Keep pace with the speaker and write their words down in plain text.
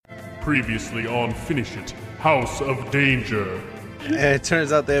Previously on Finish It, House of Danger. And it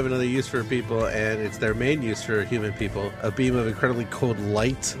turns out they have another use for people, and it's their main use for human people. A beam of incredibly cold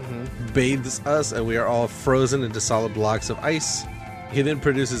light bathes us, and we are all frozen into solid blocks of ice. He then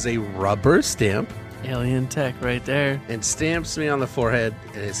produces a rubber stamp Alien tech right there. and stamps me on the forehead,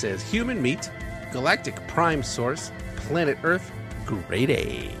 and it says, Human Meat, Galactic Prime Source, Planet Earth, Grade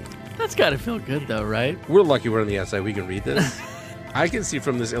A. That's got to feel good, though, right? We're lucky we're on the outside. We can read this. I can see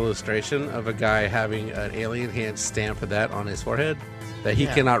from this illustration of a guy having an alien hand stamp of that on his forehead that he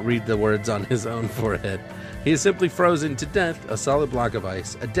cannot read the words on his own forehead. He is simply frozen to death, a solid block of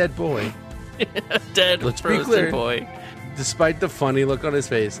ice, a dead boy. Dead Let's be frozen clear. boy. Despite the funny look on his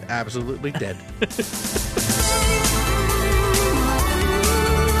face, absolutely dead.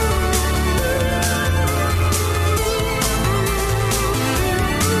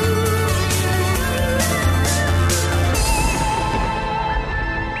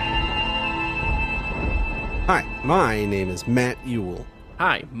 Hi, my name is Matt Ewell.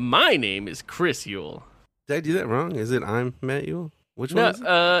 Hi, my name is Chris Yule. Did I do that wrong? Is it I'm Matt Ewell? Which No, one is it?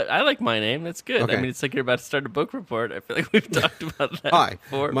 I like my name. That's good. Okay. I mean, it's like you're about to start a book report. I feel like we've talked about that Hi,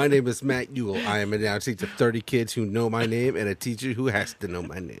 before. my name is Matt Ewell. I am announcing to 30 kids who know my name and a teacher who has to know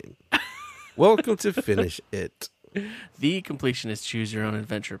my name. Welcome to Finish It. The Completionist Choose Your Own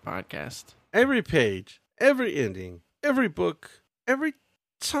Adventure podcast. Every page, every ending, every book, every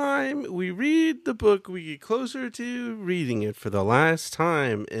time we read the book, we get closer to reading it for the last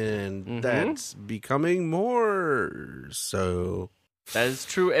time, and that's becoming more so. That is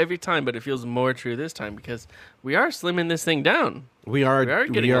true every time, but it feels more true this time because we are slimming this thing down. We're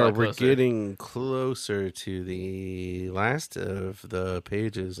getting getting closer to the last of the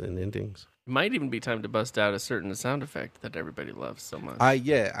pages and endings. It might even be time to bust out a certain sound effect that everybody loves so much. I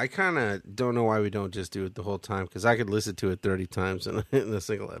kind of don't know why we don't just do it the whole time, because I could listen to it 30 times in a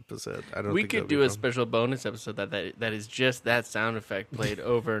single episode. I don't. We think could that'd be do a fun. special bonus episode that is just that sound effect played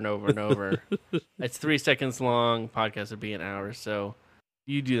over and over and over. It's 3 seconds long. Podcast would be an hour, so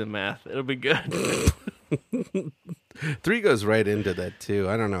you do the math. It'll be good. 3 goes right into that too.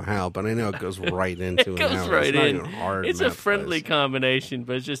 I don't know how, but I know it goes right into It an goes hour. right It's not in. even hard. It's a math-wise. friendly combination,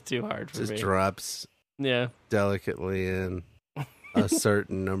 but it's just too hard for Just me. drops Yeah. delicately in a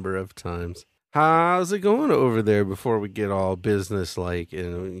certain number of times. How's it going over there before we get all business-like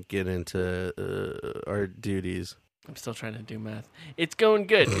and get into our duties? I'm still trying to do math. It's going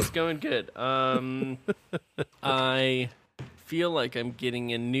good. It's going good. I feel like I'm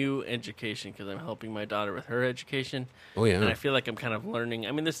getting a new education because I'm helping my daughter with her education. Oh, yeah. And I feel like I'm kind of learning.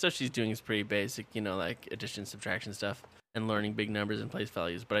 I mean, the stuff she's doing is pretty basic, like addition, subtraction stuff and learning big numbers and place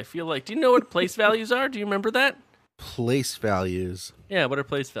values. But I feel like, do you know what place values are? Do you remember that? Place values. Yeah, what are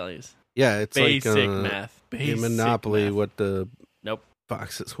place values? Yeah, it's Basic like math. in Basic Monopoly, math. what the Nope.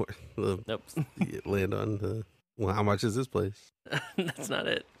 boxes were. Nope. You land on the. Well, how much is this place? That's not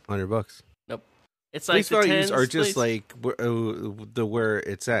it. $100. It's like Place the values tens are just place- like where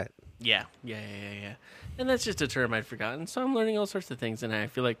it's at. Yeah. And that's just a term I'd forgotten. So I'm learning all sorts of things, and I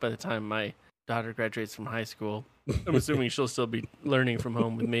feel like by the time my daughter graduates from high school, I'm assuming she'll still be learning from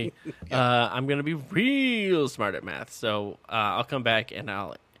home with me. I'm going to be real smart at math. So I'll come back and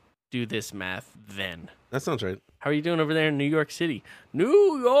I'll do this math then. That sounds right. How are you doing over there in New York City?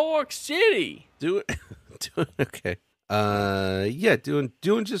 New York City! Do it. Doing okay. Yeah, doing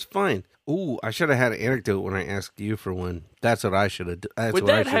just fine. Ooh, I should have had an anecdote when I asked you for one. That's what I should have. That's what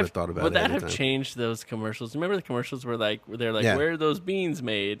I should have thought about. Would that ahead of have time. changed those commercials? Remember the commercials where they're like, Yeah. where are those beans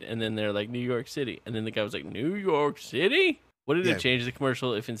made? And then they're like, New York City. And then the guy was like, New York City? Would it Yeah. have changed the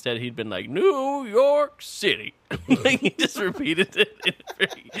commercial if instead he'd been like, New York City? Like he just repeated it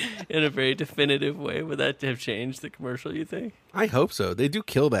in a very definitive way. Would that have changed the commercial, you think? I hope so. They do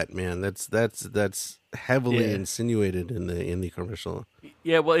kill that man. That's heavily Yeah. insinuated in the commercial.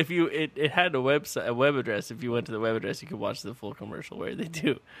 Yeah, well, if it had a web address. If you went to the web address, you could watch the full commercial where they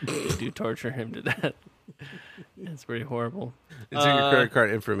do torture him to death. It's pretty horrible. It's in your credit card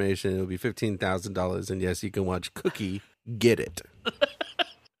information. It'll be $15,000, and yes, you can watch Cookie Get It.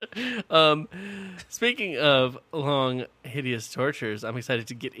 Speaking of long, hideous tortures, I'm excited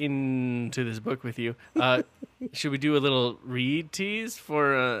to get into this book with you. Should we do a little read tease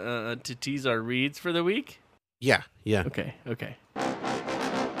to tease our reads for the week? Yeah. Okay.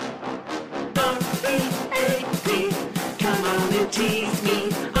 R-E-A-D, come on and tease me.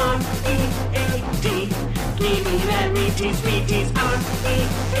 R-E-A-D, give me that read tease. R-E-A-D,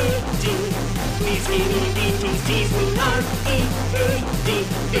 tease me. R-E-A-D,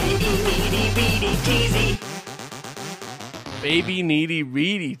 baby needy beady teasy. Baby needy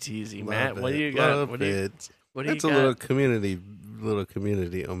reedy teasy, Matt. Love What do it, you got? love What do you it. what do That's you a got? little community good little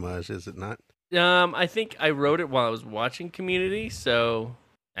Community homage, is it not? I think I wrote it while I was watching Community, so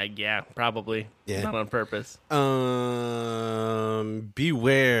yeah, probably. Yeah. Not on purpose.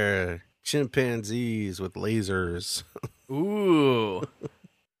 Beware chimpanzees with lasers. Ooh.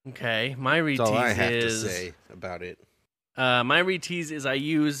 Okay, my retease That's all I have is to say about it. my retease is I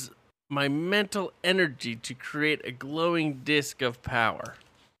use my mental energy to create a glowing disc of power.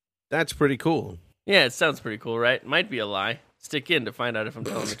 That's pretty cool. Yeah, it sounds pretty cool, right? Might be a lie. Stick in to find out if I'm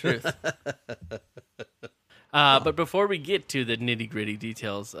telling the truth. But before we get to the nitty-gritty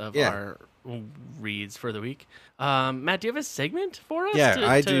details of our reads for the week, Matt, do you have a segment for us? Yeah,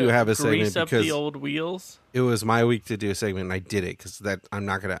 I do have a segment grease up because the old wheels. it was my week to do a segment, and I did it because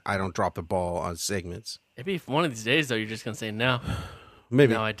I don't drop the ball on segments. Maybe if one of these days, though, you're just going to say, no.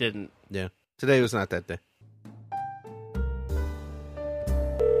 Maybe. No, I didn't. Yeah. Today was not that day.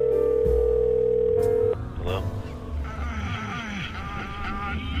 Hello?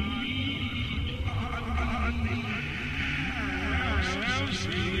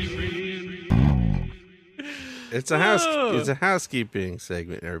 It's a housekeeping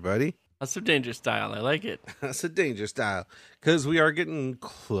segment, everybody. That's some danger style. I like it. That's a danger style because we are getting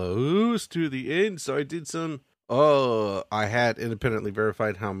close to the end. So I did I had independently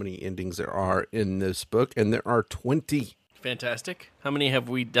verified how many endings there are in this book, and there are 20. Fantastic. How many have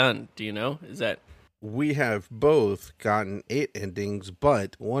we done? Do you know? We have both gotten 8 endings,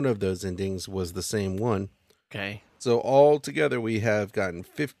 but one of those endings was the same one. Okay. So altogether, we have gotten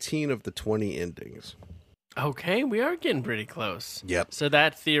 15 of the 20 endings. Okay, we are getting pretty close. Yep. So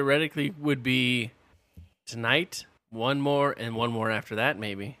that theoretically would be tonight, one more, and one more after that,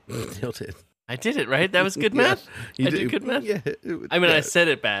 maybe. Nailed it. I did it, right? That was good math? You I did good math? Yeah. I said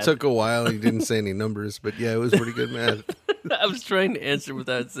it bad. Took a while. You didn't say any numbers, but yeah, it was pretty good math. I was trying to answer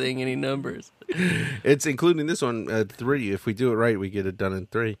without saying any numbers. It's including this one, 3. If we do it right, we get it done in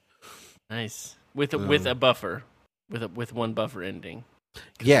 3. Nice. With a buffer. With one buffer ending.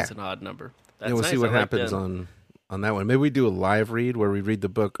 Yeah. It's an odd number. That's We'll nice. see what I like happens them. on that one. Maybe we do a live read where we read the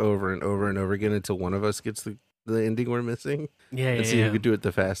book over and over and over again until one of us gets the ending we're missing. Yeah, and see who could do it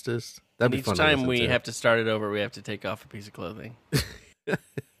the fastest. That'd And be each fun. time we have to start it over, we have to take off a piece of clothing.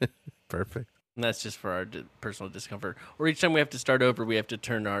 Perfect. And that's just for our personal discomfort. Or each time we have to start over, we have to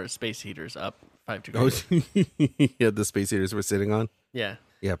turn our space heaters up 5 degrees. Oh, yeah, the space heaters we're sitting on. Yeah.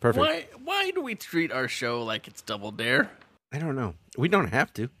 Yeah, perfect. Why do we treat our show like it's Double Dare? I don't know. We don't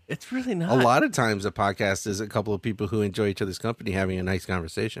have to. It's really not. A lot of times a podcast is a couple of people who enjoy each other's company having a nice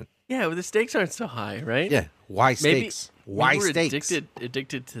conversation. Yeah, but the stakes aren't so high, right? Yeah. Why stakes? Why we're stakes?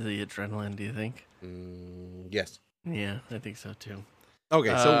 addicted to the adrenaline, do you think? Yes. Yeah, I think so too.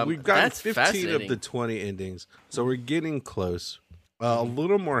 Okay, so we've got that's 15 of fascinating. the 20 endings. So we're getting close. A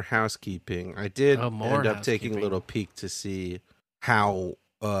little more housekeeping. I did more end up taking a housekeeping. little peek to see how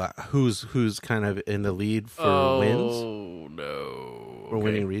who's kind of in the lead for wins. Oh no! We're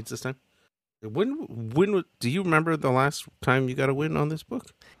winning reads this time. When do you remember the last time you got a win on this book?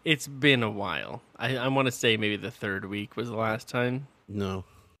 It's been a while. I want to say maybe the 3rd week was the last time. No,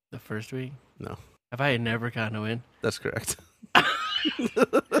 The 1st week? no, Have I never gotten a win? that's correct.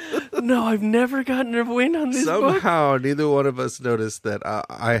 No, I've never gotten a win on this book. Somehow, neither one of us noticed that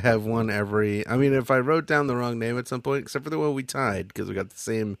I have won every. I mean, if I wrote down the wrong name at some point, except for the one we tied because we got the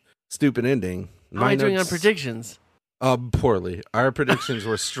same stupid ending. How am I doing on predictions? Poorly. Our predictions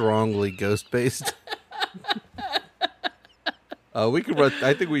were strongly ghost based. We could run.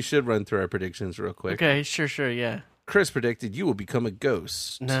 I think we should run through our predictions real quick. Okay, sure, yeah. Chris predicted you will become a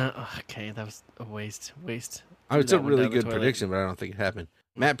ghost. No, okay, that was a waste. It's Threw a that one really down the good toilet. prediction, but I don't think it happened.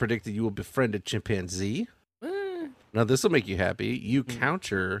 Matt predicted you will befriend a chimpanzee. Eh, Now this will make you happy. You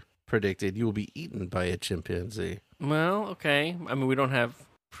counter predicted you will be eaten by a chimpanzee. well, okay. I mean, we don't have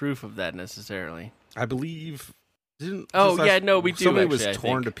proof of that necessarily. I believe. Didn't Oh, this yeah, no, we do, Somebody actually, was I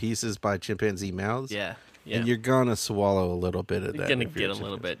torn think. to pieces by chimpanzee mouths. Yeah. And you're gonna swallow a little bit of You're that. gonna if you're get a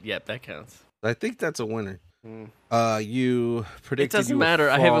little chimpanzee. bit. Yep, that counts. I think that's a winner. Mm. You It predicted doesn't you will matter.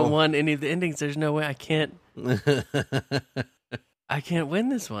 I fall- haven't won any of the endings. There's no way I can't win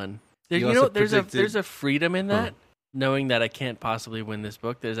this one. There, You you know, also there's predicted- a freedom in that. Knowing that I can't possibly win this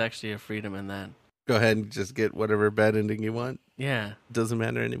book, there's actually a freedom in that. Go ahead and just get whatever bad ending you want. Yeah. Doesn't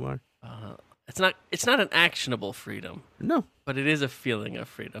matter anymore. It's not an actionable freedom, No, but it is a feeling of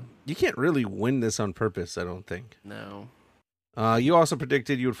freedom. you can't really win this on purpose. I don't think. No. You also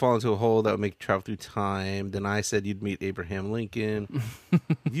predicted you would fall into a hole that would make you travel through time. Then I said you'd meet Abraham Lincoln.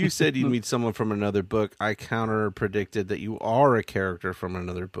 You said you'd meet someone from another book. I counter predicted that you are a character from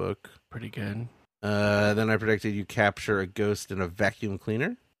another book. Pretty good. Then I predicted you capture a ghost in a vacuum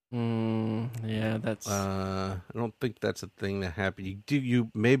cleaner. Yeah, that's I don't think that's a thing that happened. You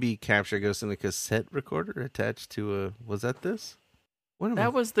maybe capture ghosts in a cassette recorder attached to a? Was that this? What am I?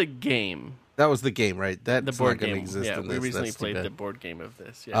 that was the game, That was the game, right? That's the board not going to game. exist Yeah, in we this. recently That's too played bad. the board game of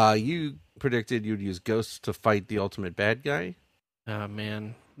this. Yeah. You predicted you'd use ghosts to fight the ultimate bad guy, Oh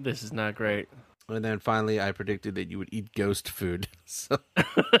man, this is not great. and then finally I predicted that you would eat ghost food. So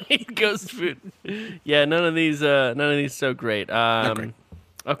Ghost food. Yeah, none of these so great. great.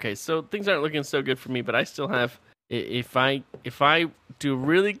 Okay, so things aren't looking so good for me, but I still have. If I do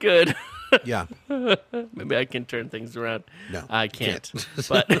really good, yeah, maybe I can turn things around. no, I can't. can't.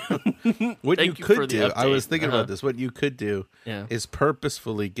 But what thank you for could the do, I was update. thinking about this. What you could do Yeah, is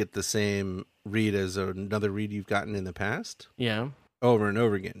purposefully get the same read as another read you've gotten in the past yeah, over and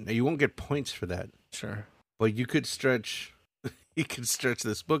over again. Now you won't get points for that, sure. but you could stretch. You could stretch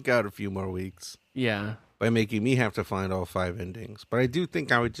this book out a few more weeks Yeah, by making me have to find all 5 endings. But I do think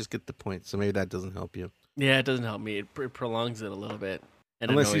I would just get the points, so maybe that doesn't help you. yeah. It doesn't help me. It prolongs it a little bit.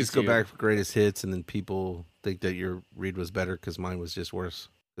 And Unless you annoys just go back for greatest hits, and then people think that your read was better because mine was just worse.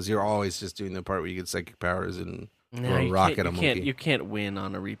 Because you're always just doing the part where you get psychic powers and No, throw a you rock can't- at a you monkey. can't. You can't win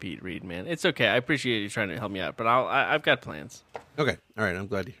on a repeat read, man. It's okay. I appreciate you trying to help me out, but I've got plans Okay, all right. I'm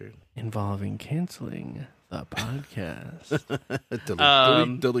glad to hear it. involving canceling the podcast.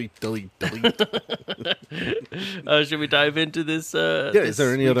 Delete. Should we dive into this? Yeah, is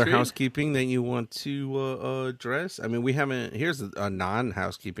there any other week's read? housekeeping that you want to address? I mean, we haven't. Here's a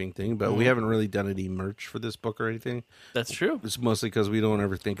non-housekeeping thing, but we haven't really done any merch for this book or anything. That's true. It's mostly because we don't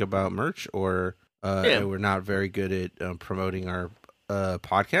ever think about merch, or Yeah. we're not very good at promoting our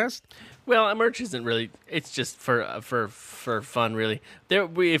podcast. Well, merch isn't really. It's just for fun, really.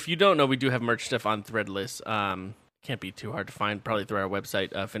 If you don't know, we do have merch stuff on Threadless. Can't be too hard to find. Probably through our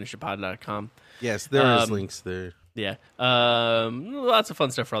website, finishapod.com. Yes, there is links there. Yeah, lots of fun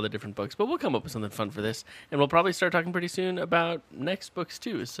stuff for all the different books. But we'll come up with something fun for this, and we'll probably start talking pretty soon about next books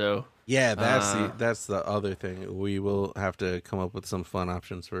too. So Yeah, that's the other thing. We will have to come up with some fun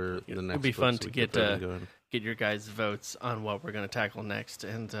options for the next. it'll be book fun so to we can get put them going. get your guys' votes on what we're going to tackle next.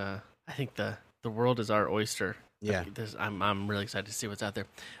 And I think the world is our oyster. Yeah. I'm really excited to see what's out there.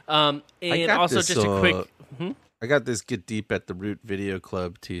 And got also this, just a quick. I got this Get Deep at the Root Video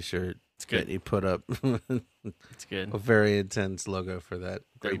Club T-shirt. It's good. That he put up. It's good. A very intense logo for that.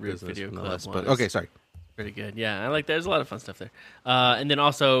 The Great Root business Video from the Club last one book. is- Okay, sorry. Pretty good. Yeah, I like that. There's a lot of fun stuff there. And then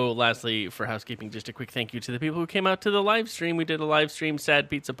also, lastly, for housekeeping, just a quick thank you to the people who came out to the live stream. We did a live stream, Sad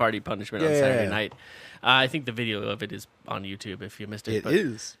Pizza Party Punishment on Yeah. Saturday night. I think the video of it is on YouTube if you missed it. It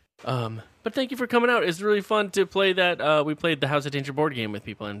is. But thank you for coming out. It's really fun to play that. We played the House of Danger board game with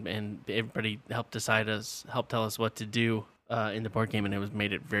people, and everybody helped tell us what to do in the board game, and it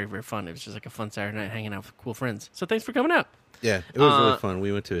made it very, very fun. It was just like a fun Saturday night hanging out with cool friends. So thanks for coming out. Yeah, it was really fun.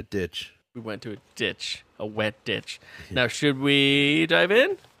 We went to a ditch. We went to a ditch, a wet ditch. Now, should we dive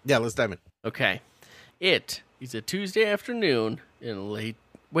in? Yeah, let's dive in. Okay. It is a Tuesday afternoon in late.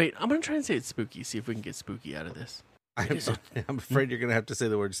 Wait, I'm going to try and say it's spooky, see if we can get spooky out of this. I'm afraid you're gonna have to say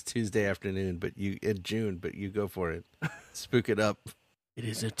the words Tuesday afternoon, but you in June, but you go for it. Spook it up. It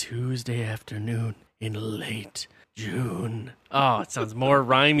is a Tuesday afternoon in late June. Oh, it sounds more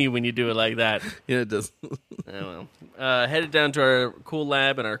rhymey when you do it like that. Yeah, it does. Oh, well. Headed down to our cool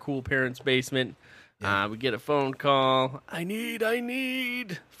lab in our cool parents' basement. We get a phone call. I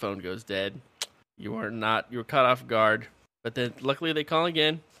need. Phone goes dead. You were caught off guard. But then luckily they call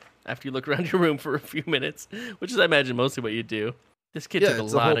again after you look around your room for a few minutes, which is, I imagine, mostly what you do. This kid took a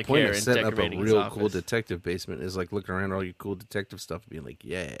it's the lot whole of point care of in setting up a decorating his real office. cool detective basement is like looking around all your cool detective stuff and being like,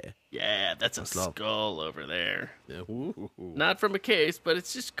 yeah. Yeah, that's a love. skull over there. Yeah. Ooh. Not from a case, but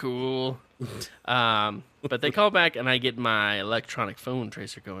it's just cool. But they call back, and I get my electronic phone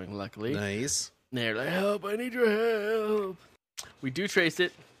tracer going, luckily. Nice. They're like, help, I need your help. We do trace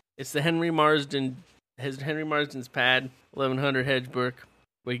it. It's the Henry Marsden's pad, 1100 Hedgebrook.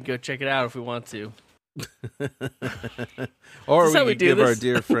 We can go check it out if we want to. Or Is this we how we could do give our this?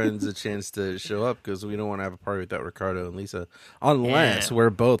 dear friends a chance to show up because we don't want to have a party without Ricardo and Lisa. Unless Yeah. we're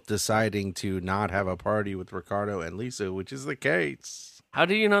both deciding to not have a party with Ricardo and Lisa, which is the case. How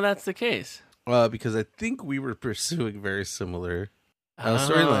do you know that's the case? Because I think we were pursuing very similar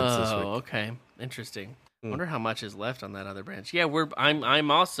storylines this week. Oh, okay. Interesting. Wonder how much is left on that other branch. Yeah,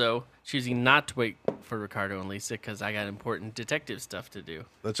 I'm also choosing not to wait for Ricardo and Lisa because I got important detective stuff to do.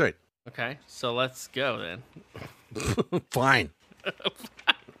 That's right. Okay, so let's go then. Fine.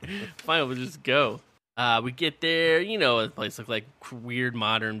 Fine, we'll just go. We get there, the place looks like weird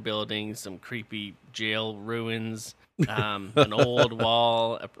modern buildings, some creepy jail ruins. An old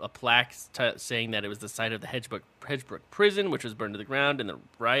wall, a plaque saying that it was the site of the Hedgebrook prison, which was burned to the ground in the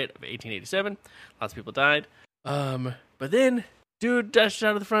riot of 1887. Lots of people died. But then, dude dashes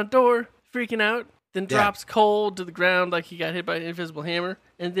out of the front door, freaking out, then drops cold to the ground like he got hit by an invisible hammer.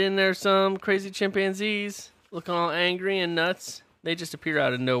 And then there's some crazy chimpanzees looking all angry and nuts. They just appear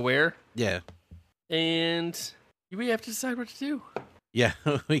out of nowhere. Yeah. And we have to decide what to do. Yeah,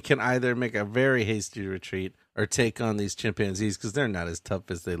 we can either make a very hasty retreat or take on these chimpanzees because they're not as tough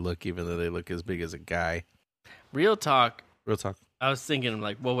as they look, even though they look as big as a guy. Real talk. Real talk. I was thinking,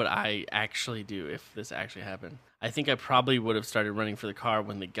 like, what would I actually do if this actually happened? I think I probably would have started running for the car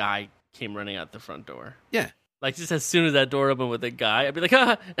when the guy came running out the front door. Yeah. Like, just as soon as that door opened with the guy, I'd be like,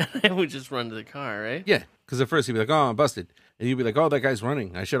 and I would just run to the car, right? Yeah, because at first he'd be like, oh, I'm busted. And you'd be like, oh, that guy's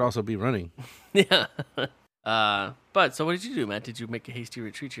running. I should also be running. Yeah. But, so what did you do, Matt? Did you make a hasty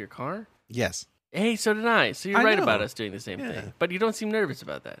retreat to your car? Yes. Hey, so did I. So you're I right know. about us doing the same thing. But you don't seem nervous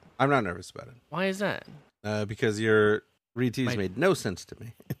about that. I'm not nervous about it. Why is that? Because your retease made no sense to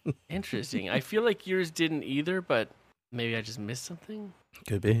me. Interesting. I feel like yours didn't either, but maybe I just missed something.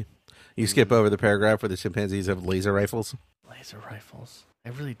 Could be. You skip over the paragraph where the chimpanzees have laser rifles. Laser rifles. I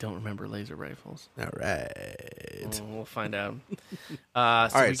really don't remember laser rifles. All right. We'll find out. All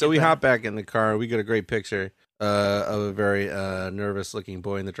right, so we hop back in the car. We get a great picture of a very nervous-looking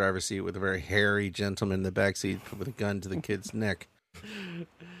boy in the driver's seat with a very hairy gentleman in the back seat with a gun to the kid's neck.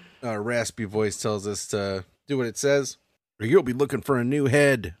 A raspy voice tells us to do what it says, or you'll be looking for a new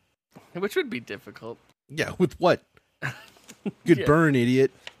head. Which would be difficult. Yeah, with what? Good burn,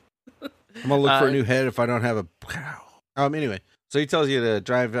 idiot. I'm going to look for a new head if I don't have a... Anyway, so he tells you to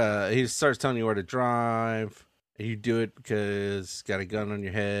drive. He starts telling you where to drive. And you do it because he's got a gun on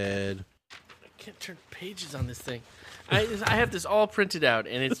your head. I can't turn pages on this thing. I have this all printed out,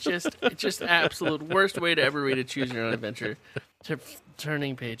 and it's just absolute worst way to ever read a Choose Your Own Adventure.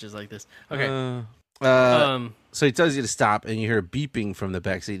 Turning pages like this. Okay. So he tells you to stop, and you hear a beeping from the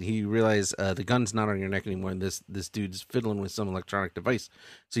backseat. He realizes the gun's not on your neck anymore, and this dude's fiddling with some electronic device.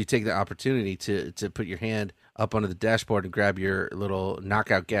 So you take the opportunity to put your hand up onto the dashboard and grab your little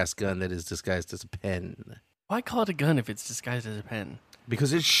knockout gas gun that is disguised as a pen. Why call it a gun if it's disguised as a pen?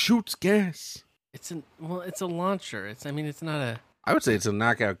 Because it shoots gas. It's a launcher. It's not a... I would say it's a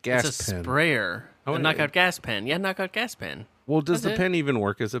knockout gas It's a pen. sprayer. Oh, a knockout gas pen. Yeah, knockout gas pen. Well, does That's the it. pen even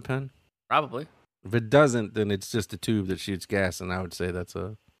work as a pen? Probably. If it doesn't, then it's just a tube that shoots gas, and I would say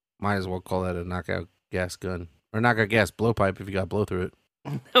might as well call that a knockout gas gun. Or knockout gas blowpipe if you got blow through it.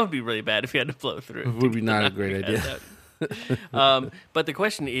 That would be really bad if you had to blow through it. It would be not a great idea. But the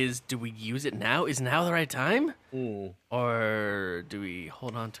question is, do we use it now? Is now the right time? Mm. Or do we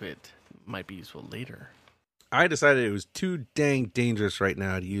hold on to it? Might be useful later. I decided it was too dang dangerous right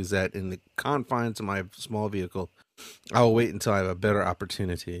now to use that in the confines of my small vehicle. I'll wait until I have a better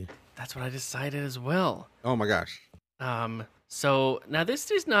opportunity. That's what I decided as well. Oh my gosh. So now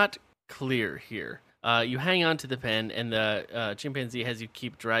this is not clear here. You hang on to the pen, and the chimpanzee has you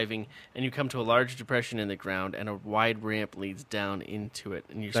keep driving, and you come to a large depression in the ground, and a wide ramp leads down into it,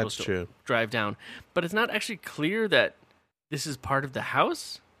 and you're That's supposed true. to drive down. But it's not actually clear that this is part of the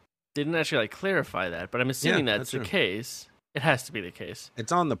house. Didn't actually clarify that, but I'm assuming Yeah, that's that's the true. case. It has to be the case.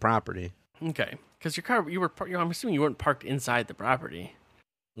 It's on the property. Okay, because your car, I'm assuming you weren't parked inside the property,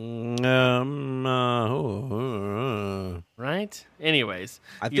 right? Anyways,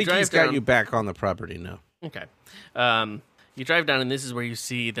 I you think drive he's got down- you back on the property now. Okay. You drive down, and this is where you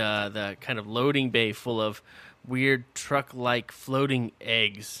see the kind of loading bay full of weird truck-like floating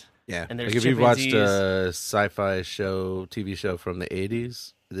eggs. Yeah. And there's like if you've watched chimpanzees. a sci-fi show, TV show from the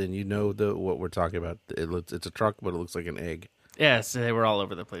 80s, then you know what we're talking about. It's a truck, but it looks like an egg. Yes, they were all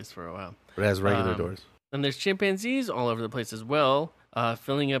over the place for a while. But it has regular Um, doors. And there's chimpanzees all over the place as well,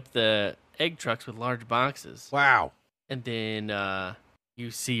 filling up the egg trucks with large boxes. Wow. And then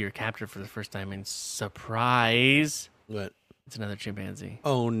you see your captor for the first time, and surprise, What? it's another chimpanzee.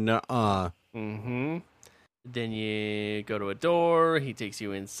 Oh, no. Mm-hmm. Then you go to a door. He takes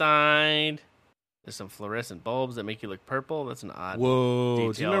you inside. There's some fluorescent bulbs that make you look purple. That's an odd Whoa. Do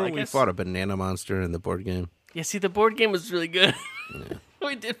you detail. remember I when we guess- fought a banana monster in the board game? Yeah, see, the board game was really good.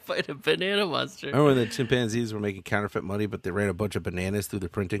 We did fight a banana monster. Remember when the chimpanzees were making counterfeit money, but they ran a bunch of bananas through the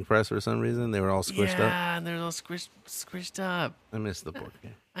printing press for some reason? They were all squished up. Yeah, and they're all squished up. I missed the board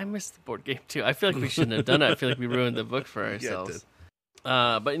game. I missed the board game, too. I feel like we shouldn't have done it. I feel like we ruined the book for ourselves.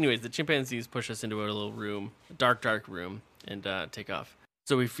 But anyways, the chimpanzees push us into a little room, a dark room, and take off.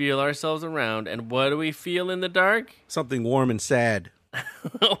 So we feel ourselves around, and what do we feel in the dark? Something warm and sad.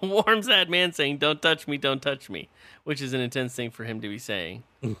 A warm, sad man saying, don't touch me, which is an intense thing for him to be saying.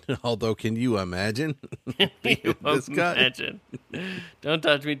 Although, can you imagine? You This guy. imagine. Don't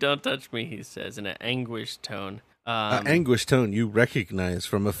touch me, he says in an anguished tone. Anguish tone you recognize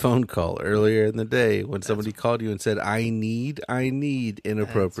from a phone call earlier in the day when somebody called you and said, I need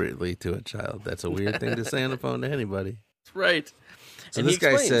inappropriately to a child. That's a weird thing to say on the phone to anybody. That's right. So And this he guy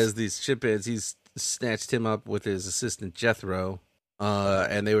explains. says these chimpanzees snatched him up with his assistant Jethro,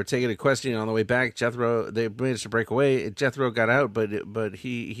 and they were taking a question on the way back. They managed to break away. Jethro got out, but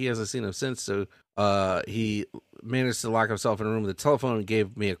he hasn't seen him since. So he managed to lock himself in a room with a telephone and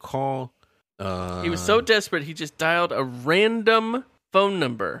gave me a call. He was so desperate, he just dialed a random phone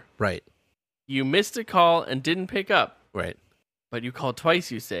number. Right, You missed a call and didn't pick up, right. but you called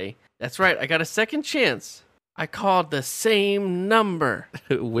twice, you say. That's right, I got a second chance. I called the same number.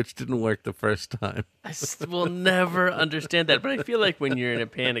 Which didn't work the first time. Will never understand that, but I feel like when you're in a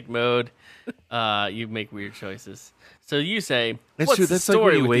panic mode, you make weird choices. So you say, That's what's true. the That's like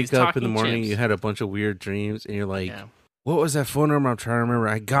story when you with these wake up in the talking morning, chimps? you had a bunch of weird dreams, and you're like, Yeah. what was that phone number? I'm trying to remember.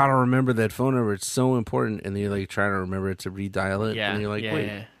 I gotta remember that phone number. It's so important. And then you're like trying to remember it to redial it. Yeah, And you're like, yeah, wait,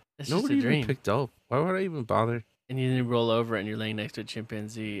 yeah. It's nobody just a even dream. picked up. Why would I even bother? And you then roll over and you're laying next to a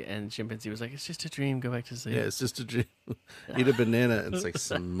chimpanzee, and the chimpanzee was like, it's just a dream, go back to sleep. Yeah, it's just a dream. Eat a banana, and it's like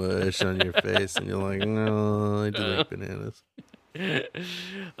some mush on your face. And you're like, no, I do like bananas.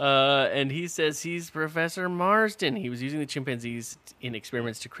 And he says he's Professor Marsden. He was using the chimpanzees in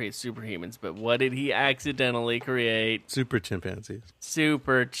experiments to create superhumans, but what did he accidentally create? Super chimpanzees.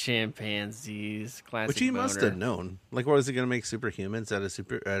 Super chimpanzees. Classic Which he must boner. have known. Like, what was he going to make superhumans out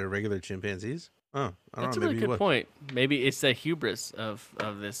of regular chimpanzees? Oh, I don't That's a know. really Maybe good what? point. Maybe it's the hubris of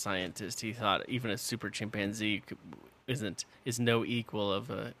this scientist. He thought even a super chimpanzee is no equal of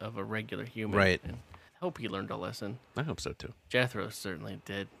a regular human. Right. And I hope he learned a lesson. I hope so, too. Jethro certainly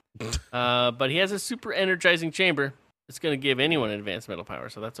did. But he has a super energizing chamber. It's going to give anyone advanced mental power,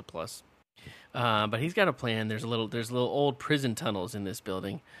 so that's a plus. But he's got a plan. There's little old prison tunnels in this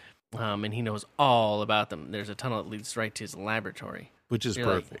building, and he knows all about them. There's a tunnel that leads right to his laboratory. Which is You're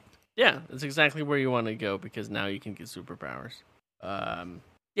like, perfect. Yeah, that's exactly where you want to go because now you can get superpowers.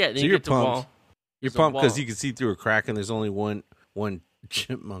 Yeah, then So you you're get to wall. pumped. You're There's a pumped because wall. you can see through a crack, and there's only one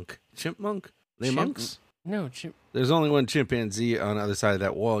chipmunk. Chipmunk? They Chimp- monks? No, There's only one chimpanzee on the other side of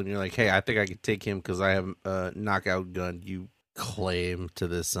that wall, and you're like, hey, I think I could take him because I have a knockout gun. You claim to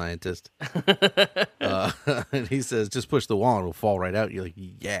this scientist. And he says, just push the wall and it'll fall right out. You're like,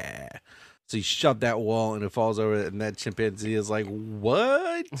 yeah. So you shove that wall and it falls over, and that chimpanzee is like,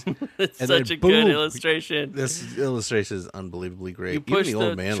 what? it's and such then a boom. good illustration. This illustration is unbelievably great. You Even push the the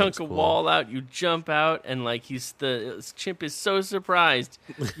old man chunk looks of cool. wall out, you jump out, and like the chimp is so surprised.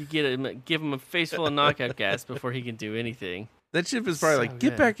 You give him a face full of knockout gas before he can do anything. That chimp is probably So like, get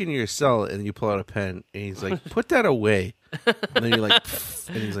good. back in your cell, and you pull out a pen, and he's like, put that away. And then you're like, "Pfft,"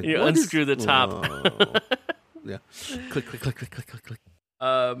 and he's like, You "What is-" unscrew the top. Oh. Yeah. Click, click, click, click, click, click, click.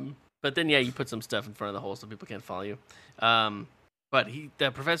 But then, yeah, you put some stuff in front of the hole so people can't follow you. But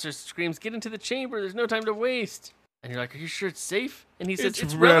the professor screams, "Get into the chamber! There's no time to waste!" And you're like, "Are you sure it's safe?" And he says,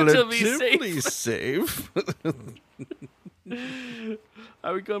 "It's relatively safe."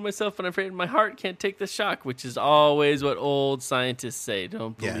 I would go myself, and I'm afraid my heart can't take the shock, which is always what old scientists say.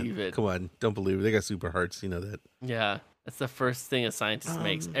 Don't believe it. Come on, don't believe it. They got super hearts, you know that. Yeah, that's the first thing a scientist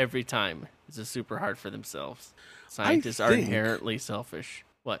makes every time is a super heart for themselves. Scientists are think- inherently selfish.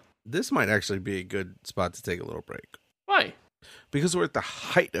 What? This might actually be a good spot to take a little break. Why? Because we're at the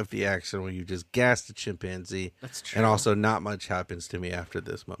height of the action where you just gassed a chimpanzee, That's true. and also not much happens to me after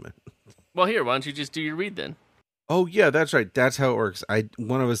this moment. Well, here, why don't you just do your read then? Oh yeah, that's right. That's how it works.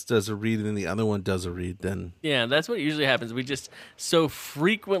 One of us does a read, and then the other one does a read. Then Yeah, that's what usually happens. We just so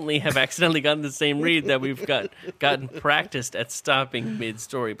frequently have accidentally gotten the same read that we've gotten practiced at stopping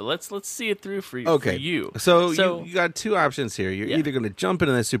mid-story. But let's see it through for okay, for you. So you got two options here. You're Yeah. either going to jump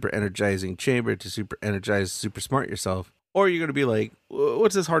into that super energizing chamber to super energize, super smart yourself, or you're going to be like,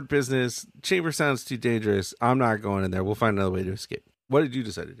 "What's this hard business? Chamber sounds too dangerous. I'm not going in there. We'll find another way to escape." What did you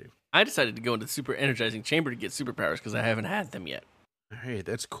decide to do? I decided to go into the super energizing chamber to get superpowers because I haven't had them yet. Hey,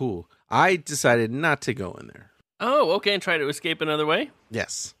 that's cool. I decided not to go in there. Oh, okay, and try to escape another way?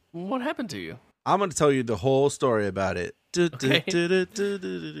 Yes. What happened to you? I'm going to tell you the whole story about it. Okay.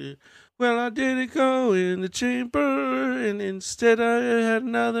 Well, I didn't go in the chamber, and instead I had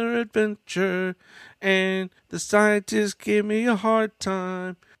another adventure. And the scientist gave me a hard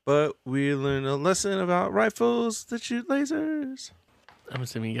time, but we learned a lesson about rifles that shoot lasers. I'm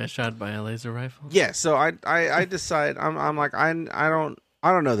assuming you got shot by a laser rifle. Yeah, so I decide I'm like I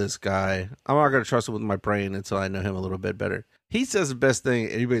don't know this guy. I'm not gonna trust him with my brain until I know him a little bit better. He says the best thing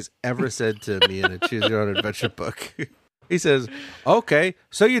anybody's ever said to me in a Choose Your Own Adventure book. He says, okay,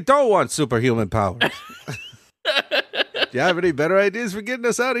 so you don't want superhuman powers. Do you have any better ideas for getting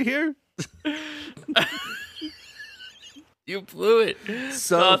us out of here? You blew it.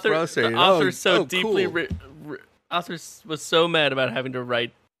 So frustrating. The author Cool. author was so mad about having to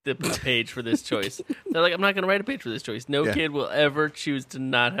write the page for this choice. They're like, I'm not going to write a page for this choice. No kid will ever choose to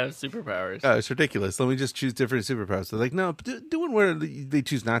not have superpowers. Oh, it's ridiculous. Let me just choose different superpowers. They're like, no, do one where they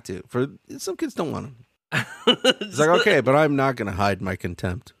choose not to. For some kids don't want them. It's like, okay, but I'm not going to hide my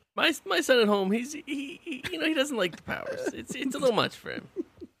contempt. My son at home, he doesn't like the powers. It's a little much for him.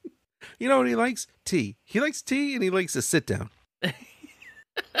 You know what he likes? Tea. He likes tea and he likes to sit down. He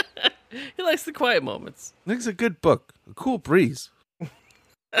likes the quiet moments. He likes a good book, a cool breeze.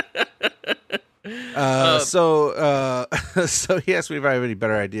 So he asked me if I have any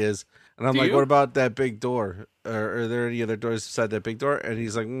better ideas, and I'm like, what about that big door? Are there any other doors beside that big door? And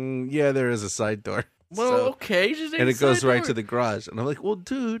he's like, yeah, there is a side door. Well, okay, just and it goes right to the garage. And I'm like, well,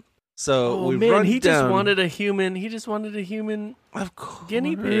 dude. So he just wanted a human. He just wanted a human. Of course,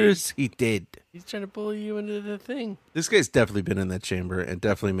 guinea pig. He did. He's trying to bully you into the thing. This guy's definitely been in that chamber and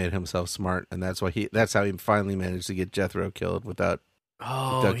definitely made himself smart, and that's how he finally managed to get Jethro killed without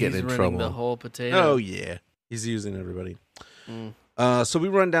getting in trouble. The whole potato. Oh yeah, he's using everybody. So we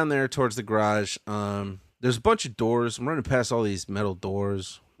run down there towards the garage. There's a bunch of doors. I'm running past all these metal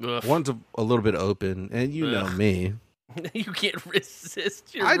doors. Ugh. One's a little bit open, and you know me. You can't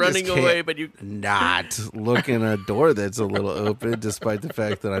resist. You're I just running can't away, but you not looking at a door that's a little open, despite the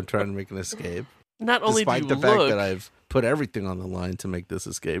fact that I'm trying to make an escape. Not only despite do the you fact look, that I've put everything on the line to make this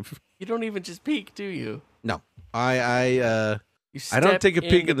escape. You don't even just peek, do you? No, I You don't take a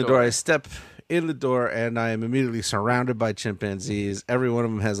peek in the door. door. I step in the door, and I am immediately surrounded by chimpanzees. Every one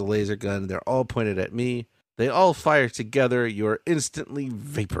of them has a laser gun. They're all pointed at me. They all fire together. You are instantly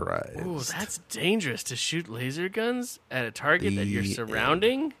vaporized. Ooh, that's dangerous to shoot laser guns at a target that you're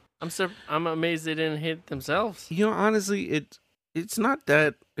surrounding. I'm amazed they didn't hit themselves. You know, honestly, it's not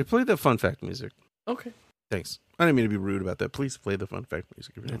that. Play the fun fact music. Okay, Thanks. I didn't mean to be rude about that. Please play the fun fact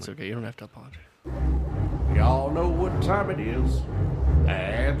music. If you don't that's mind. okay. You don't have to apologize. Y'all know what time it is.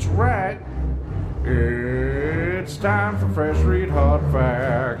 That's right. It's time for Fresh Read Hot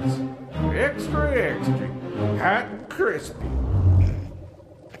Facts. Extra, hot and crispy.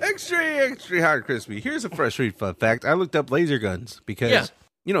 Extra hot and crispy. Here's a fresh read fun fact. I looked up laser guns because,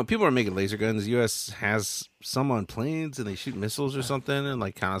 people are making laser guns. The U.S. has some on planes, and they shoot missiles or something, and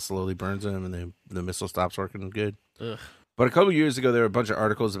like kind of slowly burns them, and the missile stops working good. Ugh. But a couple years ago, there were a bunch of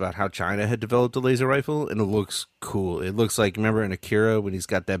articles about how China had developed a laser rifle, and it looks cool. It looks like, remember in Akira when he's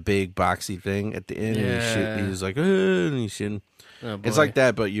got that big boxy thing at the end, and he's like, and he's shooting. Oh, It's like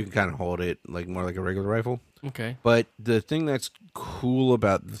that, but you can kind of hold it like more like a regular rifle. Okay. But the thing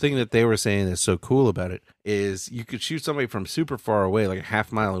that they were saying is so cool about it is you could shoot somebody from super far away, like a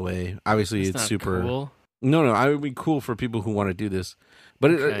half mile away. Obviously, it's not super cool. No, I would be cool for people who want to do this,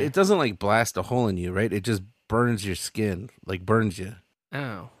 but it doesn't like blast a hole in you, right? It just burns your skin, like burns you.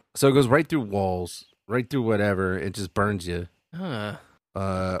 Oh. So it goes right through walls, right through whatever. It just burns you. Or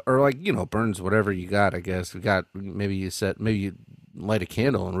like, burns whatever you got, I guess. Maybe you light a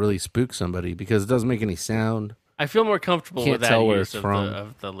candle and really spook somebody because it doesn't make any sound. I feel more comfortable Can't with that tell where use it's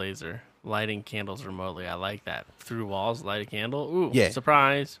of the laser. Lighting candles remotely. I like that. Through walls, light a candle. Ooh, Yeah.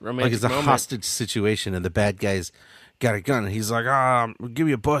 surprise. Romantic Like it's a moment. hostage situation and the bad guy's got a gun and he's like, give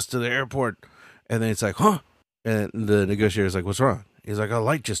me a bus to the airport. And then it's like, huh? And the negotiator's like, what's wrong? He's like,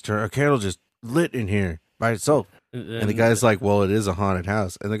 a candle just lit in here by itself. And the guy's like, well, it is a haunted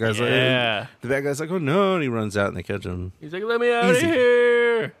house. And the guy's like, the bad guy's like, oh no. And he runs out and they catch him. He's like, let me out of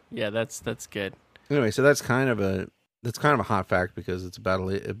here. Yeah, that's good. Anyway, so that's kind of a hot fact because it's about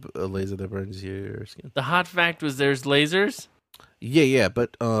a laser that burns your skin. The hot fact was there's lasers? Yeah,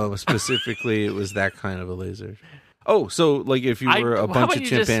 but specifically it was that kind of a laser. Oh, so like if you were a bunch of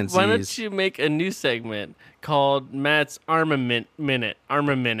chimpanzees. Why don't you make a new segment called Matt's Armament Minute,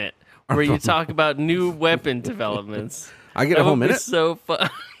 where you talk about new weapon developments. I get a whole minute? So fun.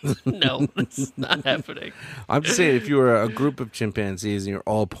 No, it's not happening. I'm just saying, if you were a group of chimpanzees and you're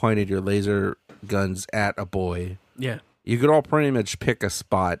all pointed your laser guns at a boy, yeah, you could all pretty much pick a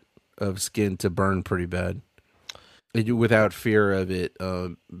spot of skin to burn pretty bad, without fear of it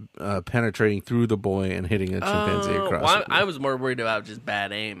penetrating through the boy and hitting a chimpanzee across. Well, I was more worried about just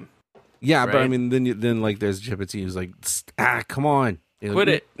bad aim. Yeah, right? but I mean, then like there's a chimpanzee who's like, come on, quit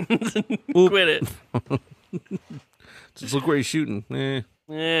it, quit it. Just look where he's shooting.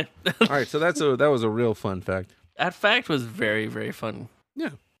 Yeah. All right, so that was a real fun fact. That fact was very, very fun.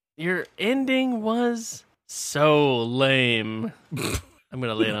 Yeah. Your ending was So lame. I'm going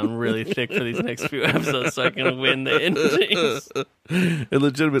to lay it on really thick for these next few episodes so I can win the endings. It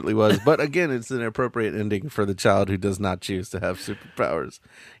legitimately was. But again, it's an appropriate ending for the child who does not choose to have superpowers.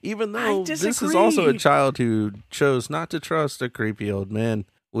 Even though this is also a child who chose not to trust a creepy old man,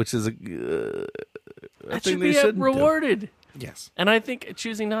 which is a That thing should they be shouldn't rewarded. do. Yes. And I think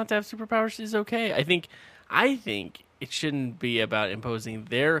choosing not to have superpowers is okay. I think it shouldn't be about imposing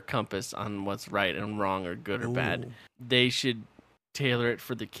their compass on what's right and wrong or good or bad. They should tailor it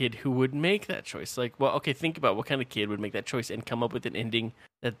for the kid who would make that choice. Like, well, okay, think about what kind of kid would make that choice and come up with an ending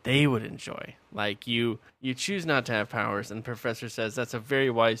that they would enjoy. Like you choose not to have powers, and the professor says that's a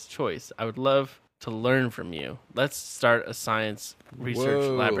very wise choice. I would love to learn from you. Let's start a science research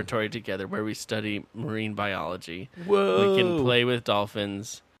laboratory together where we study marine biology. Whoa. We can play with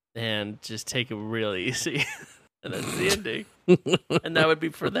dolphins and just take it real easy. And that's the ending. And that would be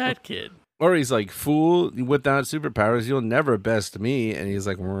for that kid. Or he's like, fool, without superpowers, you'll never best me. And he's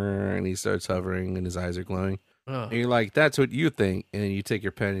like, and he starts hovering and his eyes are glowing. Oh. And you're like, that's what you think. And then you take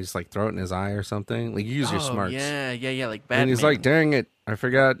your pen and you just like throw it in his eye or something. Like, you use your smarts. Yeah, like Batman. And he's like, dang it, I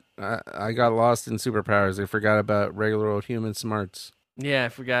forgot. I got lost in superpowers. I forgot about regular old human smarts. Yeah, I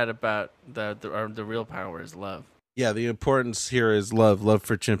forgot about the real power is love. Yeah, the importance here is love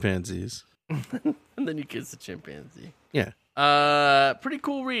for chimpanzees. And then you kiss the chimpanzee. Yeah. Pretty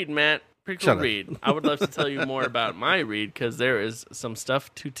cool read, Matt. Pretty cool read. I would love to tell you more about my read because there is some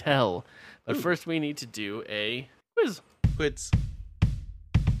stuff to tell. But first, we need to do a quiz. Quits.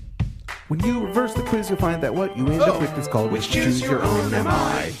 When you reverse the quiz, you'll find that what you end up with is called Which Choose Your Own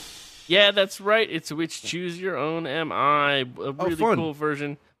MI. Yeah, that's right. It's Which Choose Your Own MI. A really cool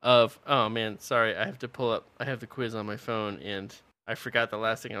version of... Oh, man, sorry. I have to pull up... I have the quiz on my phone, and I forgot the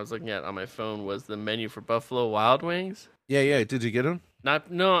last thing I was looking at on my phone was the menu for Buffalo Wild Wings. Yeah. Did you get them?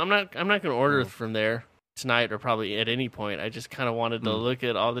 No, I'm not going to order from there tonight or probably at any point. I just kind of wanted to look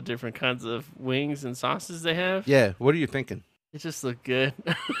at all the different kinds of wings and sauces they have. Yeah. What are you thinking? It just looked good.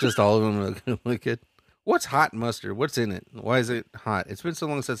 Just all of them look good. What's hot mustard? What's in it? Why is it hot? It's been so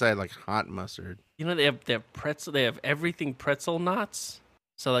long since I had like hot mustard. You know, they have pretzel. They have everything pretzel knots.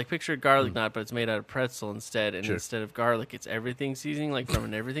 So like picture a garlic knot, but it's made out of pretzel instead. And instead of garlic, it's everything seasoning, like from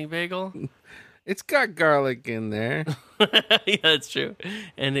an everything bagel. It's got garlic in there. Yeah, that's true.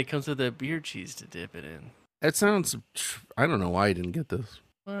 And it comes with a beer cheese to dip it in. That sounds... I don't know why I didn't get this.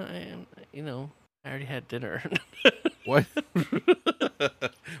 Well, I already had dinner. What?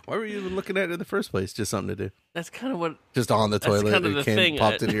 Why were you even looking at it in the first place? Just something to do. That's kind of what... Just on the toilet. That's kind of the thing.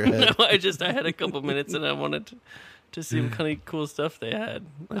 Popped into your head. No, I had a couple minutes and I wanted to see what kind of cool stuff they had.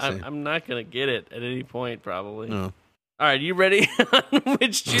 I'm not going to get it at any point, probably. No. All right, you ready?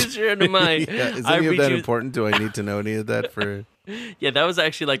 Which Choose Your Own MI? Yeah, is any of that important? Do I need to know any of that for... Yeah, that was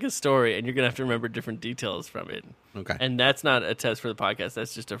actually like a story, and you're going to have to remember different details from it. Okay. And that's not a test for the podcast.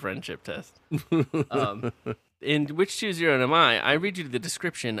 That's just a friendship test. In Which Choose Your Own MI, I read you the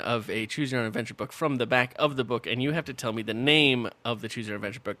description of a Choose Your Own Adventure book from the back of the book, and you have to tell me the name of the Choose Your Own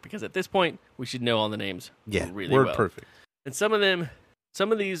Adventure book, because at this point, we should know all the names really well. Perfect. And some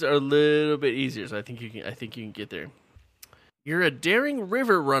of these are a little bit easier, so I think you can get there. You're a daring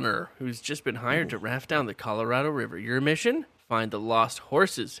river runner who's just been hired to raft down the Colorado River. Your mission? Find the lost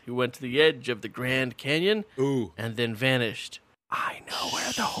horses who went to the edge of the Grand Canyon and then vanished. I know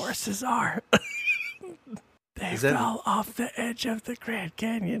where the horses are. They fell off the edge of the Grand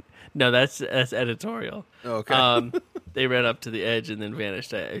Canyon. No, that's editorial. Oh, okay. They ran up to the edge and then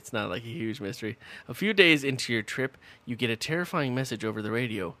vanished. It's not like a huge mystery. A few days into your trip, you get a terrifying message over the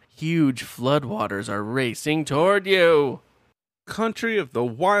radio. Huge floodwaters are racing toward you. Country of the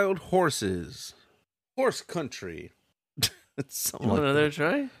Wild Horses. Horse Country. It's You want another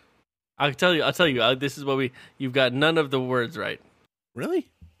try? I'll tell you. This is what you've got none of the words right. Really?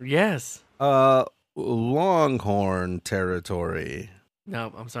 Yes. Longhorn Territory.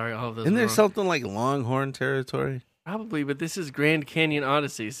 No, I'm sorry. All of those. Isn't there wrong. something like Longhorn Territory? Probably, but this is Grand Canyon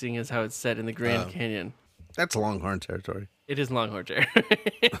Odyssey, seeing as how it's set in the Grand Canyon. That's Longhorn Territory. It is Longhorn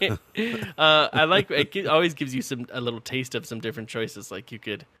Territory. I like it. Always gives you a little taste of some different choices. Like you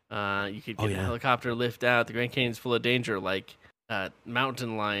could get a helicopter lift out. The Grand Canyon's full of danger, like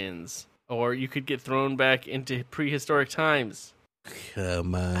mountain lions, or you could get thrown back into prehistoric times.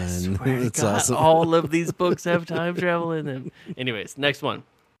 Come on. I swear to That's God, awesome. all of these books have time travel in them. Anyways, next one.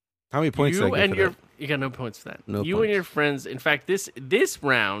 How many points did I get for that? You got no points for that. No you points. and your friends. In fact, this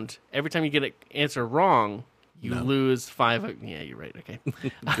round, every time you get an answer wrong, you lose 5. Yeah, you're right. Okay.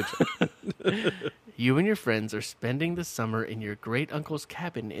 You and your friends are spending the summer in your great uncle's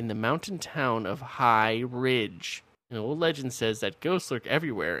cabin in the mountain town of High Ridge. An old legend says that ghosts lurk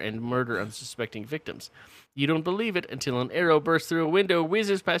everywhere and murder unsuspecting victims. You don't believe it until an arrow bursts through a window,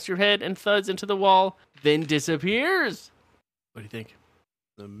 whizzes past your head, and thuds into the wall, then disappears. What do you think?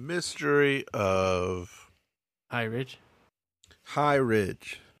 The mystery of High Ridge? High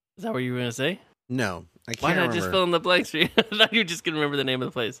Ridge. Is that what you were going to say? No, I can't Why not remember. just fill in the blanks for you? I thought you were just going to remember the name of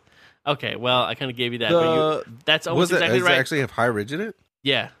the place. Okay, well, I kind of gave you that. That's almost exactly does right. it actually have High Ridge in it?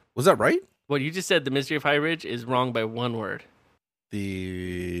 Yeah. Was that right? What you just said, the mystery of High Ridge, is wrong by one word.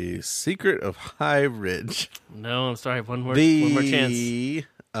 The Secret of High Ridge. No, I'm sorry. One more chance.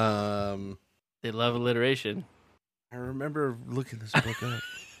 Um, They love alliteration. I remember looking this book up.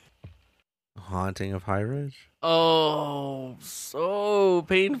 Haunting of High Ridge. Oh, so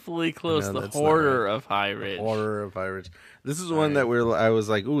painfully close. No, The that's not Horror right. of High Ridge. Horror of High Ridge. This is one that I was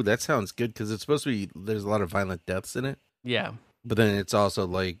like, ooh, that sounds good because it's supposed to be. There's a lot of violent deaths in it, Yeah. but then it's also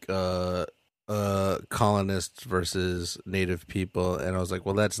like colonists versus native people, and I was like,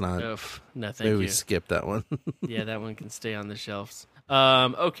 well, that's not. Oof. No, thank Maybe you. we skip that one. Yeah, that one can stay on the shelves.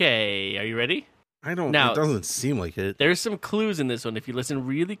 Okay, are you ready? I don't. Now- it doesn't seem like it. There's some clues in this one. If you listen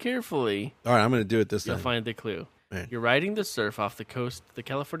really carefully, All right, I'm going to do it this you'll time. find the clue. Right. You're riding the surf off the coast, the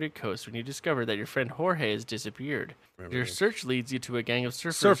California coast, when you discover that your friend Jorge has disappeared. Your search leads you to a gang of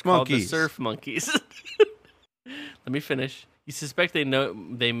surfers Surf called the monkeys. Surf Monkeys. Let me finish. You suspect they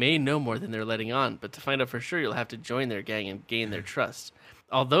may know more than they're letting on, but to find out for sure, you'll have to join their gang and gain their trust.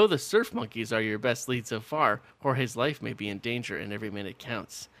 Although the Surf Monkeys are your best lead so far, Jorge's life may be in danger and every minute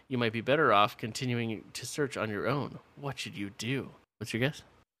counts. You might be better off continuing to search on your own. What should you do? What's your guess?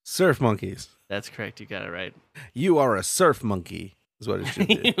 Surf monkeys. That's correct. You got it right. You are a surf monkey, is what it should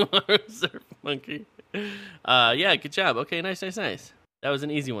be. You are a surf monkey. Yeah, good job. Okay, nice. That was an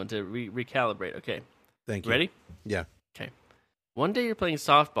easy one to recalibrate. Okay, Thank you. ready? Yeah. Okay. One day you're playing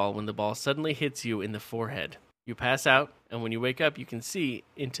softball when the ball suddenly hits you in the forehead. You pass out, and when you wake up, you can see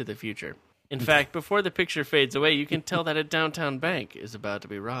into the future. In fact, before the picture fades away, you can tell that a downtown bank is about to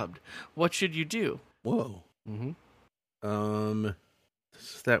be robbed. What should you do? Whoa. Mm-hmm.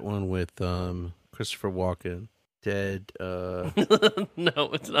 This is that one with Christopher Walken. Dead. No,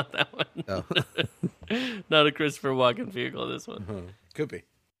 it's not that one. Oh. Not a Christopher Walken vehicle, this one. Could be.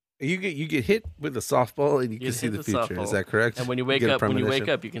 You get hit with a softball and you can You see hit the the future. softball. Is that correct? And when you wake get a up, premonition?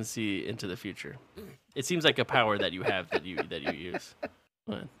 you can see into the future. It seems like a power that you have that you use.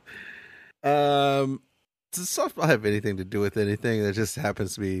 What? Does softball have anything to do with anything? That just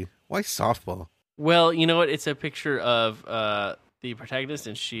happens to be why softball? Well, you know what? It's a picture of the protagonist,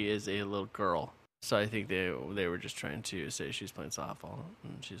 and she is a little girl. So I think they were just trying to say she's playing softball,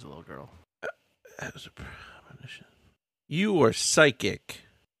 and she's a little girl. That was a premonition. You are psychic.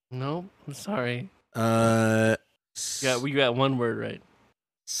 No, I'm sorry. Uh, We got one word right.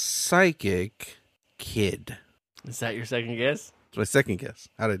 psychic kid. Is that your second guess? It's my second guess.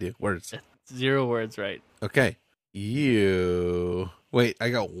 How'd I do? Words. 0 words right Okay. You. Wait, I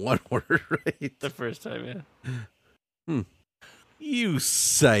got one word right. the first time. Yeah. You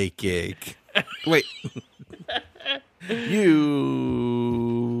psychic. Wait.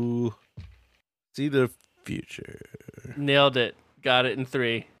 You see the future. Nailed it. Got it in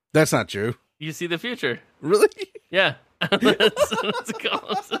 3. That's not true. You see the future. Really? Yeah. That's what it's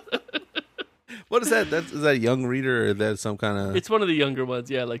called. What is that? Is that a young reader or that's some kind of? It's one of the younger ones,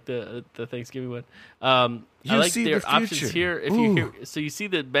 yeah, like the Thanksgiving one. I You like see their the options future. here. If you hear, so you see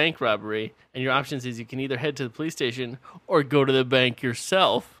the bank robbery, and your options is you can either head to the police station or go to the bank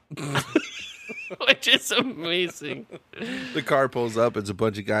yourself, which is amazing. The car pulls up. It's a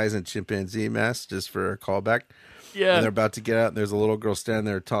bunch of guys in chimpanzee masks just for a callback. And Yeah, they're about to get out, and there's a little girl standing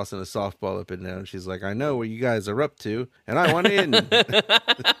there tossing a softball up and down. She's like, I know what you guys are up to, and I want in.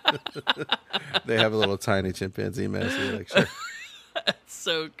 They have a little tiny chimpanzee mask. They're like, sure.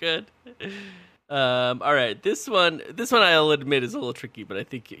 so good. All right, this one I'll admit is a little tricky, but I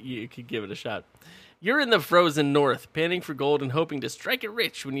think you could give it a shot. You're in the frozen north, panning for gold and hoping to strike it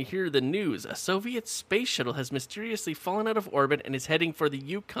rich when you hear the news. A Soviet space shuttle has mysteriously fallen out of orbit and is heading for the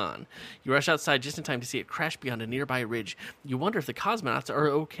Yukon. You rush outside just in time to see it crash beyond a nearby ridge. You wonder if the cosmonauts are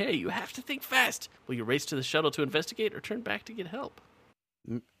okay. You have to think fast. Will you race to the shuttle to investigate or turn back to get help?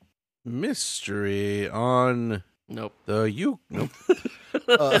 Mystery on Nope. the Nope.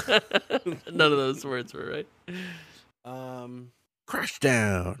 None of those words were right. Crash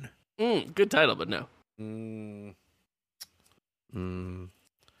down. Good title, but no.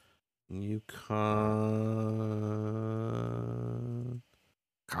 Yukon.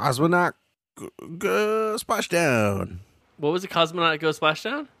 Cosmonaut splashdown. What was it? Cosmonaut Go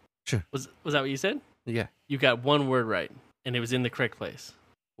Splashdown? Sure. Was that what you said? Yeah. You got one word right, and it was in the correct place.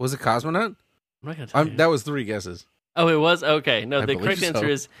 Was it cosmonaut? I'm not going to tell you. That was 3 guesses. Oh, it was? Okay. No, I the believe correct answer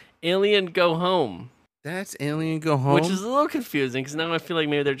so. is Alien Go Home, That's Alien Go Home. which is a little confusing because now I feel like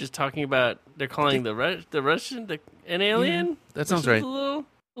maybe they're just talking about, they're calling the Russian an alien. that sounds which right. is a little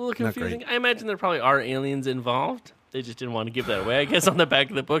great. confusing. I imagine there probably are aliens involved. They just didn't want to give that away, I guess, on the back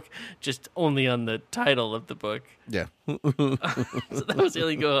of the book, just only on the title of the book. Yeah. So that was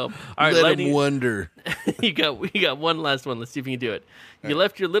Alien Go Home. All right, Let Lightning, him wonder. you got one last one. Let's see if you can do it. You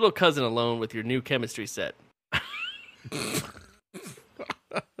left your little cousin alone with your new chemistry set. You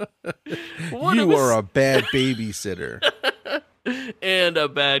are a bad babysitter. and a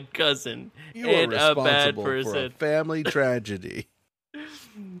bad cousin You and are a bad responsible for a person. family tragedy.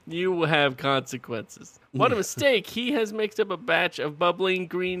 You will have consequences. What a mistake. He has mixed up a batch of bubbling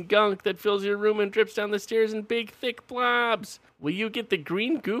green gunk that fills your room and drips down the stairs in big, thick blobs. Will you get the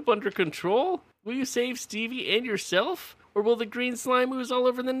green goop under control? Will you save Stevie and yourself? Or will the green slime ooze all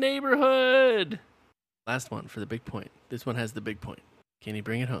over the neighborhood? Last one for the big point. This one has the big point. Can he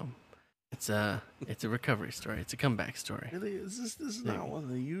bring it home? It's a recovery story. It's a comeback story. Really? This is not one of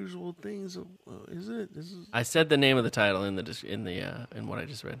the usual things, is it? This is I said the name of the title in what I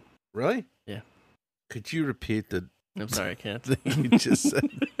just read. really? Yeah. Could you repeat the I'm sorry, I can't. thing you just said?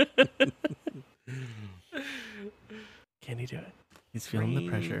 Can he do it? He's feeling the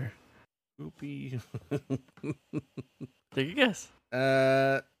pressure. Poopy. Take a guess.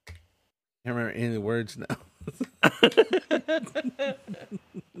 Can't remember any of the words now.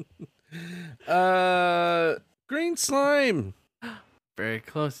 Green slime. Very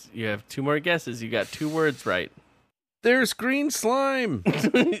close. You have two more guesses. You got two words right. There's green slime.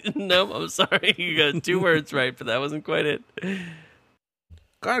 No, I'm sorry. You got two words right, but that wasn't quite it.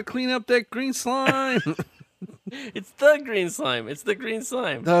 Gotta clean up that green slime. It's the green slime. It's the green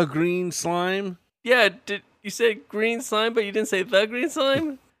slime. The green slime. Yeah, you said green slime, but you didn't say the green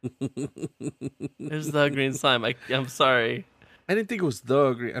slime? There's the green slime. I'm sorry. I didn't think it was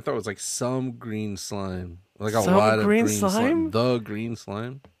the green. I thought it was like some green slime. Like a Some lot of green green slime. slime? The green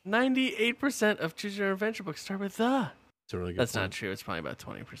slime. 98% of Choose Your Own Adventure books start with the. It's a really good That's point. not true. It's probably about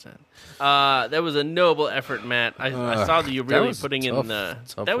 20%. That was a noble effort, Matt. I saw that you that really was putting tough- in the.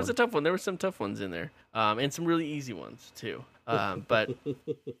 tough That was one. a tough one. There were some tough ones in there, and some really easy ones too. But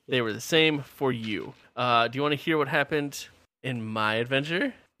they were the same for you. Do you want to hear what happened in my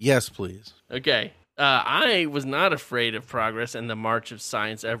adventure? Yes, please. Okay. I was not afraid of progress and the march of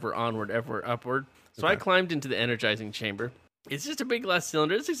science ever onward, ever upward. So I climbed into the energizing chamber. It's just a big glass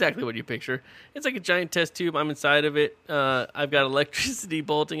cylinder. It's exactly what you picture. It's like a giant test tube. I'm inside of it. I've got electricity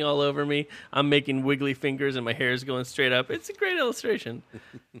bolting all over me. I'm making wiggly fingers and my hair is going straight up. It's a great illustration.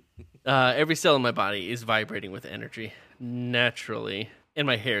 Every cell in my body is vibrating with energy naturally, and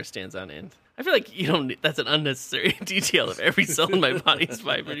my hair stands on end. I feel like you don't. That's an unnecessary detail of every cell in my body is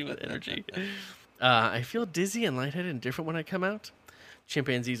vibrating with energy. I feel dizzy and lightheaded and different when I come out.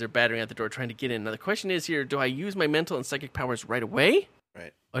 Chimpanzees are battering at the door trying to get in. Now the question is here, do I use my mental and psychic powers right away?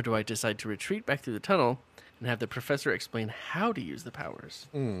 Right. Or do I decide to retreat back through the tunnel and have the professor explain how to use the powers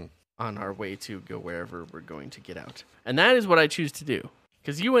on our way to go wherever we're going to get out? And that is what I choose to do.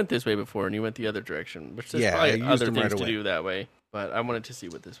 Because you went this way before and you went the other direction, which there's Yeah, probably I used other them things right to away. do that way. But I wanted to see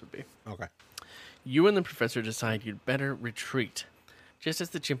what this would be. Okay. You and the professor decide you'd better retreat. Just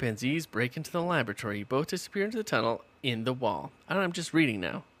as the chimpanzees break into the laboratory, you both disappear into the tunnel in the wall. I'm just reading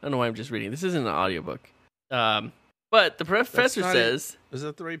now. I don't know why I'm just reading. This isn't an audiobook. But the professor not says... Is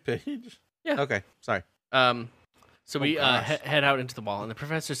that the right page? Yeah. Okay. Sorry. So we gosh. head out into the wall, and the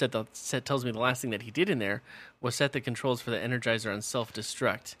professor tells me the last thing that he did in there was set the controls for the Energizer on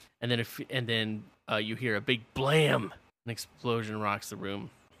self-destruct. And then you hear a big blam. An explosion rocks the room.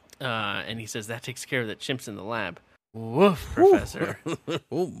 And he says that takes care of the chimps in the lab. Woof, Professor.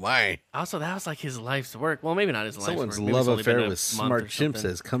 Oh my! Also, that was like his life's work. Well, maybe not his life's Someone's work. Maybe love it's only been affair a with month smart or chimps something.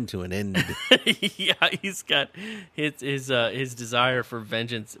 has come to an end. Yeah, he's got his desire for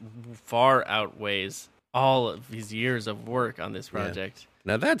vengeance far outweighs all of his years of work on this project.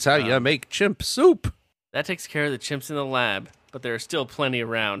 Now that's how you make chimp soup. That takes care of the chimps in the lab, but there are still plenty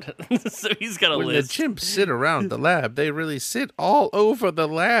around. So he's got a When list. the chimps sit around the lab, they really sit all over the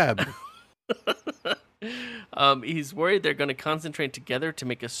lab. He's worried they're going to concentrate together to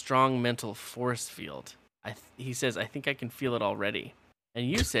make a strong mental force field. He says, I think I can feel it already. And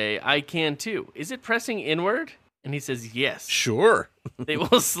you say, I can too. Is it pressing inward? And he says, yes. Sure. They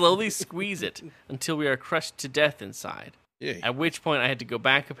will slowly squeeze it until we are crushed to death inside. Yeah. At which point I had to go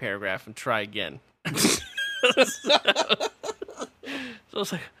back a paragraph and try again. So I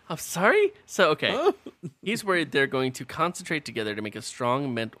was like, I'm sorry? So, okay. He's worried they're going to concentrate together to make a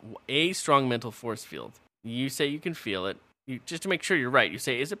strong mental force field. You say you can feel it. Just to make sure you're right, you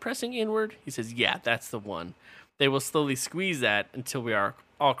say, is it pressing inward? He says, yeah, that's the one. they will slowly squeeze that until we are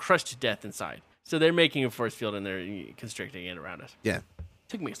all crushed to death inside. So they're making a force field and they're constricting it around us. Yeah.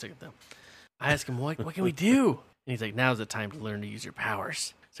 Took me a second, though. I asked him, what can we do? And he's like, now's the time to learn to use your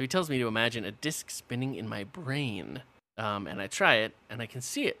powers. So he tells me to imagine a disc spinning in my brain. And I try it, and I can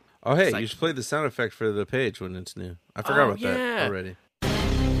see it. Oh, hey, It's like- you should play the sound effect for the page when it's new. I forgot about yeah. that already.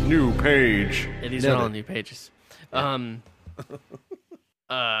 New page. Yeah, these Nailed are all it. new pages.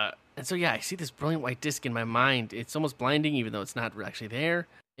 And so, yeah, I see this brilliant white disc in my mind. It's almost blinding, even though it's not actually there.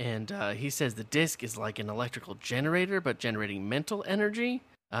 And he says the disc is like an electrical generator, but generating mental energy.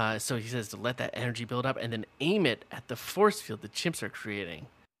 So he says to let that energy build up and then aim it at the force field the chimps are creating.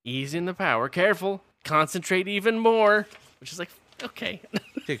 Ease in the power. Careful. Concentrate even more. Which is like, okay.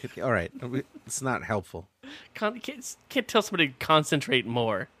 All right. It's not helpful. Can't tell somebody to concentrate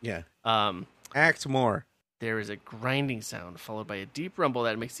more. Yeah. Um, Act more. There is a grinding sound followed by a deep rumble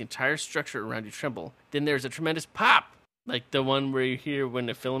that makes the entire structure around you tremble. Then there's a tremendous pop, like the one where you hear when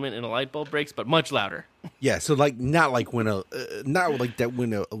a filament in a light bulb breaks, but much louder. Yeah, so like not like when not like that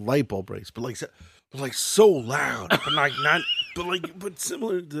when a light bulb breaks, but like so loud, but like not, but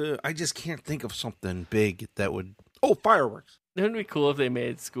similar to. I just can't think of something big that would. Oh, fireworks! Wouldn't it be cool if they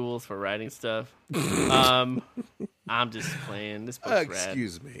made schools for writing stuff? I'm just playing. This book's rad.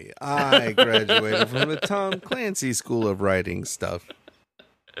 Excuse me, I graduated from the Tom Clancy School of Writing stuff.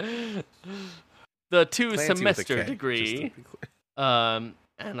 The Clancy with a two-semester K, degree. just to be clear.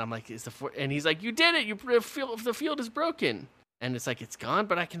 And I'm like, and he's like, you did it. The field is broken. And it's like, it's gone,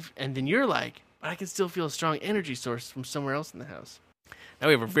 but I can. And then you're like, but I can still feel a strong energy source from somewhere else in the house. Now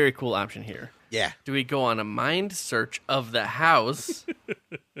we have a very cool option here. Yeah. Do we go on a mind search of the house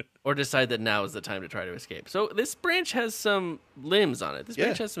or decide that now is the time to try to escape? So this branch has some limbs on it. This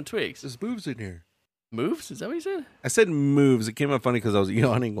branch has some twigs. There's moves in here. Moves? Is that what you said? I said moves. It came up funny because I was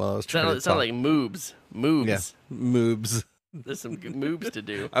yawning while I was trying to It sounded talk. like moves. Moves. Yeah, moves. There's some good moves to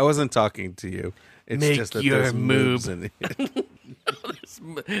do. I wasn't talking to you. It's Make just that your there's moves move. in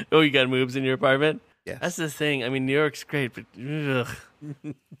here. Oh, you got moves in your apartment? Yes. That's the thing. I mean, New York's great, but ugh.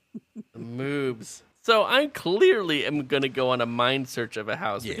 The moves. So I clearly am going to go on a mind search of a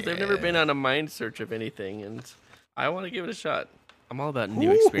house because I've never been on a mind search of anything, and I want to give it a shot. I'm all about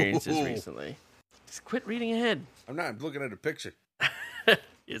new experiences recently. Just quit reading ahead. I'm not. I'm looking at a picture.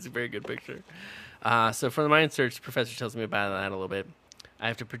 It's a very good picture. So for the mind search, the professor tells me about that a little bit. I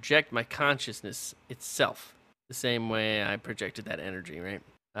have to project my consciousness itself the same way I projected that energy, right?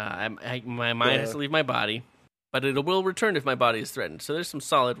 My mind has to leave my body, but it will return if my body is threatened. So there's some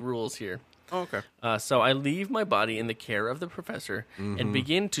solid rules here. Oh, okay. So I leave my body in the care of the professor and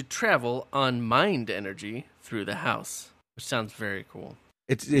begin to travel on mind energy through the house, which sounds very cool.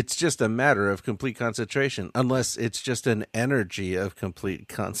 It's just a matter of complete concentration, unless it's just an energy of complete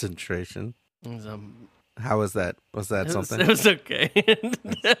concentration. How was that? Was that something? It was okay.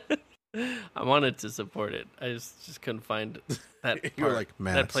 I wanted to support it. I just couldn't find that You were part, like,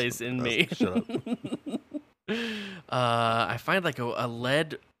 "Man, that that's- place in me. Shut up. I find like a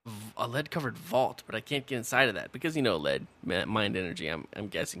lead covered vault, but I can't get inside of that because lead, mind energy. I'm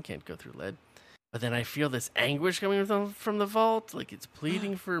guessing can't go through lead. But then I feel this anguish coming from the vault, like it's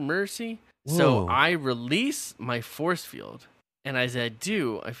pleading for mercy. So Whoa. I release my force field, and as I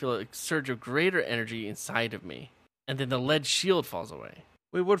do, I feel a surge of greater energy inside of me, and then the lead shield falls away.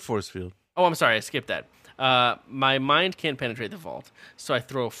 Wait, what force field? Oh, I'm sorry, I skipped that. My mind can't penetrate the vault, so I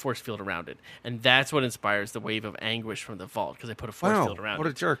throw a force field around it, and that's what inspires the wave of anguish from the vault because I put a force Wow, field around what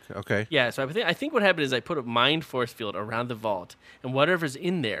it. a jerk. Okay. Yeah, so I think what happened is I put a mind force field around the vault, and whatever's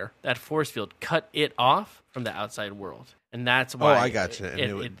in there, that force field cut it off from the outside world, and that's why I gotcha. And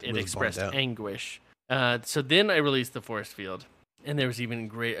it was expressed bummed out. anguish. So then I released the force field, and there was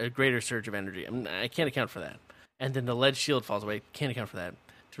even a greater surge of energy. I can't account for that. And then the lead shield falls away. Can't account for that.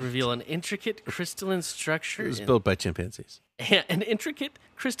 To reveal an intricate crystalline structure. It was built by chimpanzees. An intricate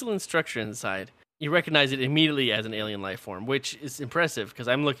crystalline structure inside. You recognize it immediately as an alien life form, which is impressive because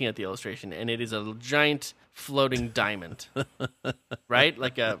I'm looking at the illustration and it is a giant floating diamond, right?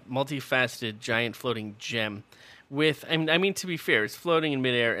 Like a multifaceted giant floating gem with, I mean, to be fair, it's floating in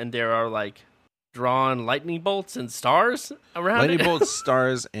midair and there are like drawn lightning bolts and stars around Lightning it. bolts,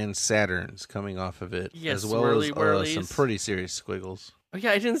 stars, and Saturns coming off of it, Yes, as well as whirlies. some pretty serious squiggles. Oh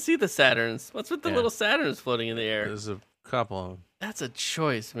yeah, I didn't see the Saturns. What's with the Yeah. little Saturns floating in the air? There's a couple of them. That's a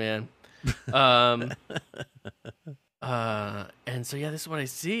choice, man. And so, yeah, this is what I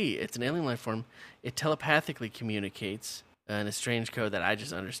see. It's an alien life form. It telepathically communicates in a strange code that I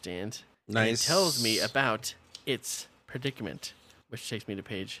just understand. And Nice. it tells me about its predicament, which takes me to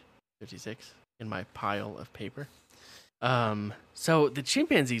page 56 in my pile of paper. So the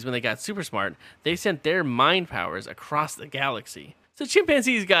chimpanzees, when they got super smart, they sent their mind powers across the galaxy. So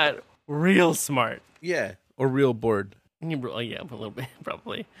chimpanzees got real smart. Yeah. Or real bored. Yeah, a little bit,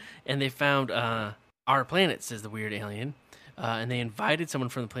 probably. And they found our planet, says the weird alien. And they invited someone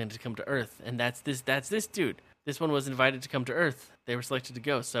from the planet to come to Earth. And that's this dude. This one was invited to come to Earth. They were selected to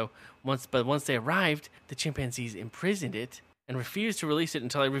go. So once they arrived, the chimpanzees imprisoned it and refused to release it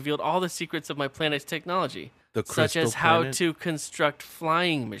until I revealed all the secrets of my planet's technology. The such crystal as how planet? to construct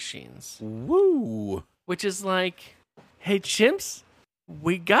flying machines. Woo! Which is like, hey, chimps,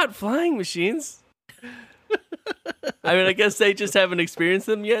 we got flying machines. I mean, I guess they just haven't experienced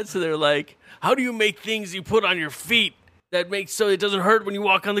them yet, so they're like, how do you make things you put on your feet that makes so it doesn't hurt when you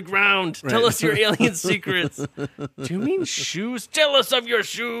walk on the ground? Tell Right. us your alien secrets. Do you mean shoes? Tell us of your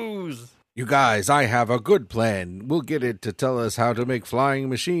shoes. You guys, I have a good plan. We'll get it to tell us how to make flying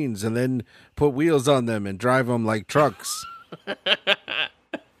machines and then put wheels on them and drive them like trucks.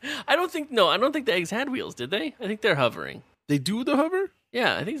 I don't think the eggs had wheels, did they? I think they're hovering. They do the hover?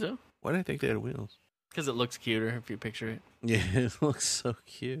 Yeah, I think so. Why did I think they had wheels? Because it looks cuter if you picture it. Yeah, it looks so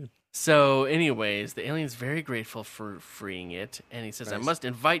cute. So, anyways, the alien's very grateful for freeing it, and he says, I Nice. must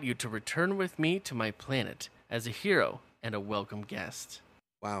invite you to return with me to my planet as a hero and a welcome guest.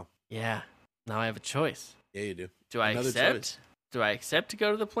 Wow. Yeah, now I have a choice. Yeah, you do. Do I Another accept? choice. Do I accept to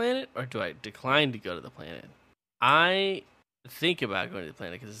go to the planet, or do I decline to go to the planet? I think about going to the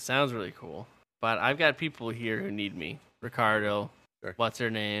planet because it sounds really cool, but I've got people here who need me. Ricardo, Sure. what's her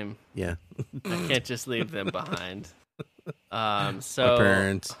name? Yeah. I can't just leave them behind. My So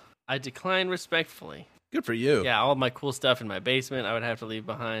parents. I decline respectfully. Good for you. Yeah, all of my cool stuff in my basement I would have to leave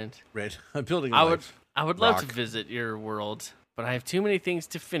behind. Right. I'm building a I life. would love to Rock. visit your world, but I have too many things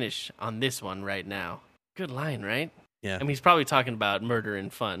to finish on this one right now. Good line, right? Yeah. I mean, he's probably talking about murder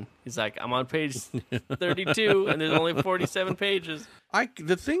and fun. He's like, I'm on page 32, and there's only 47 pages.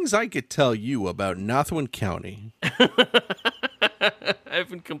 The things I could tell you about Northwind County. I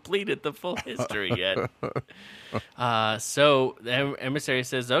haven't completed the full history yet. So the emissary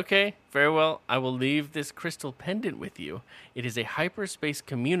says, okay, very well. I will leave this crystal pendant with you. It is a hyperspace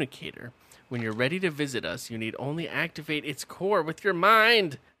communicator. When you're ready to visit us, you need only activate its core with your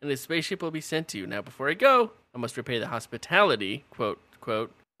mind, and the spaceship will be sent to you. Now, before I go, I must repay the hospitality, quote,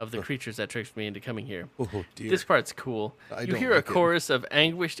 of the creatures that tricked me into coming here. Oh, dear. This part's cool. I You don't hear like a it. chorus of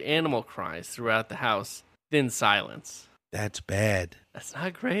anguished animal cries throughout the house, then silence. That's bad. That's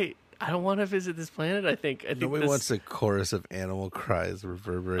not great. I don't want to visit this planet. I think Nobody this, wants a chorus of animal cries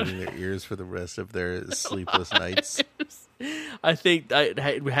reverberating their ears for the rest of their sleepless nights. I think it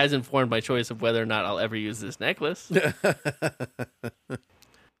has informed my choice of whether or not I'll ever use this necklace.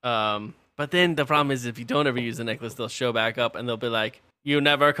 But then the problem is if you don't ever use the necklace, they'll show back up and they'll be like, "You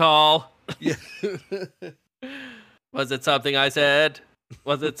never call." Yeah. Was it something I said?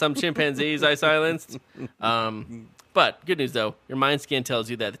 Was it some chimpanzees I silenced? But good news though, your mind scan tells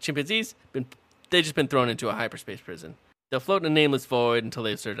you that the chimpanzees they've just been thrown into a hyperspace prison. They'll float in a nameless void until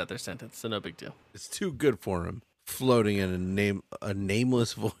they've served out their sentence. So no big deal. It's too good for him. Floating in a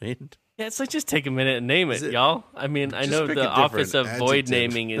nameless void. Yeah, it's like just take a minute and name it, it- y'all. I mean, I Just know pick the a different office of void adjective.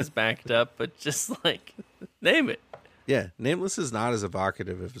 naming is backed up, but just like name it. Yeah, nameless is not as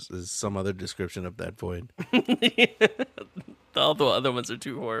evocative as some other description of that void. All the other ones are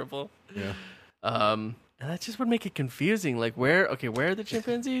too horrible. Yeah. And that just would make it confusing. Like where are the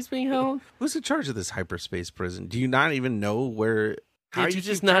chimpanzees being held? Who's in charge of this hyperspace prison? Do you not even know where? How Did are you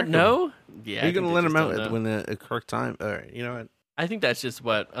just keep track not of them? know? Yeah, Are you I going to think let they them just out don't know. when the correct time? All right, you know what? I think that's just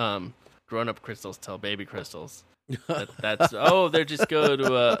what grown-up crystals tell baby crystals. That's they just go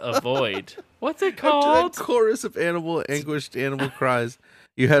to a void. What's it After called? that chorus of anguished animal cries,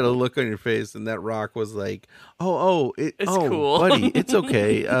 you had a look on your face, and that rock was like, It's cool. buddy, it's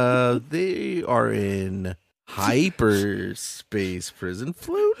okay. They are in hyperspace prison,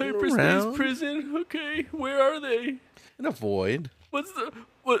 floating Hyperspace around prison. Okay, where are they? in a void. What's the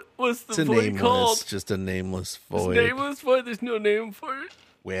It's a void nameless, called? just a nameless It's void. nameless void. There's no name for it.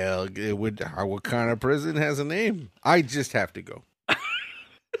 Well, what kind of prison has a name? I just have to go.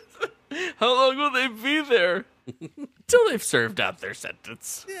 How long will they be there? Till they've served out their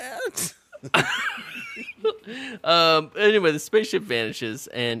sentence. Yeah. Anyway, the spaceship vanishes,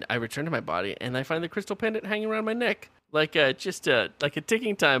 and I return to my body, and I find the crystal pendant hanging around my neck, like a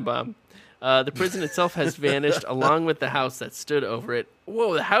ticking time bomb. The prison itself has vanished, along with the house that stood over it.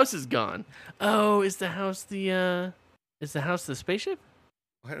 Whoa, the house is gone. Oh, is the house the spaceship?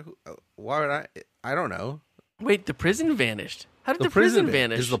 Why would I? I don't know. Wait, the prison vanished. How did the prison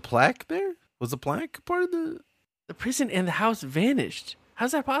vanish? Is the plaque there? Was the plaque part of the? The prison and the house vanished.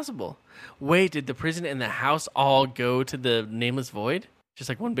 How's that possible? Wait, did the prison and the house all go to the nameless void? Just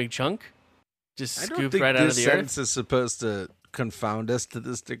like one big chunk? Just I don't scooped think right out of this the sentence earth? is supposed to confound us to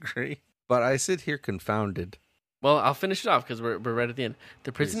this degree, but I sit here confounded. Well, I'll finish it off because we're right at the end.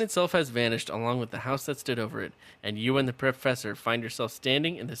 The prison Please. itself has vanished along with the house that stood over it, and you and the professor find yourself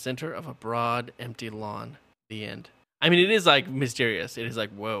standing in the center of a broad, empty lawn. The end. I mean, it is like mysterious. It is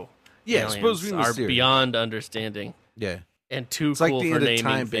like, whoa. Yeah, it's supposed to be aliens are mysterious. beyond understanding Yeah. and too It's cool like the for end of naming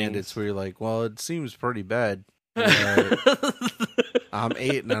Time things. Bandits where you're like, well, it seems pretty bad. I'm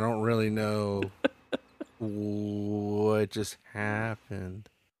 8 and I don't really know what just happened.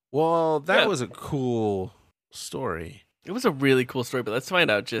 Well, that Yeah. was a cool story. It was a really cool story, but let's find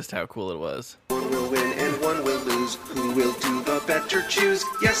out just how cool it was. One will win and one will lose. Who will do the better choose?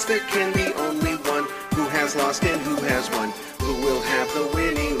 Yes, there can be only one. Who has lost and who has won? Who will have the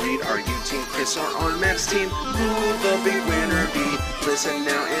winning lead? Are you Team Chris or on Matt's team? Who will the big winner be? Listen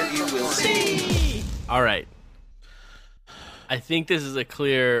now and you will see. All right. I think this is a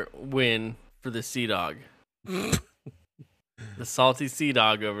clear win for the Sea Dog. The salty Sea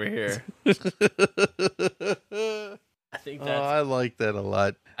Dog over here. I think that's I like that a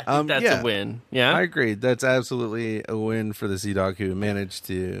lot. I think that's yeah, a win. Yeah? I agree. That's absolutely a win for the Sea Dog who managed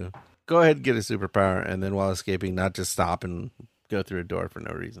to go ahead and get a superpower and then while escaping, not just stop and go through a door for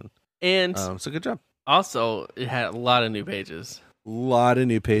no reason. And So good job. also, it had a lot of new pages. A lot of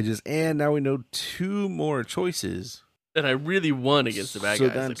new pages, and now we know 2 more choices. And I really won against the bad So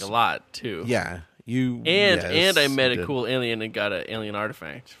guys. Like that's- a lot, too. Yeah, you And I met a did. cool alien and got an alien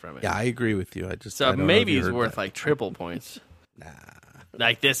artifact from it. Yeah, I agree with you. I So don't know if maybe you it's heard worth that. like triple points. Nah,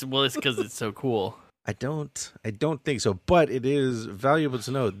 Like this. Well, it's because it's so cool. I don't think so. But it is valuable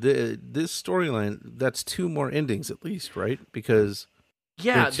to know this storyline. That's 2 more endings at least, right? Because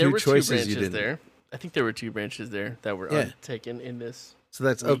Yeah, There there are were 2 two choices you branches didn't- there. I think there were 2 branches there that were Yeah. taken in this. so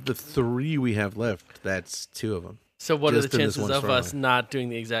that's of the 3 we have left. That's 2 of them. So what are the Just in this chances one of us storyline. not doing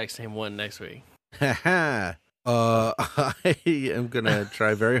the exact same one next week? Haha. I am gonna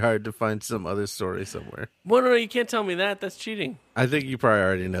try very hard to find some other story somewhere. Well, no, you can't tell me that. That's cheating. I think you probably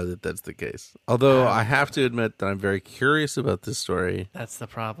already know that that's the case. Although I have to admit that I'm very curious about this story. That's the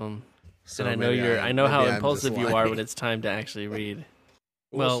problem. So And I know maybe I know how maybe I'm impulsive just you are lying. when it's time to actually read.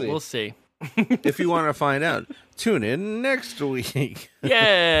 We'll Well, see. we'll see. If you want to find out, tune in next week.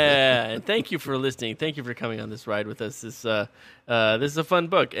 Yeah, and thank you for listening. Thank you for coming on this ride with us. This is a fun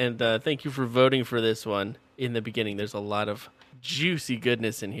book, and thank you for voting for this one in the beginning. There's a lot of juicy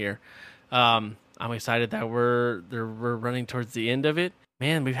goodness in here. I'm excited that we're running towards the end of it.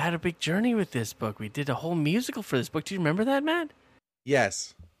 Man, we've had a big journey with this book. We did a whole musical for this book. Do you remember that, Matt?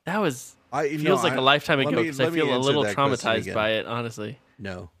 Yes. That was I feels like a lifetime let ago me- because I let me feel a answer little that question traumatized again. by it. Honestly,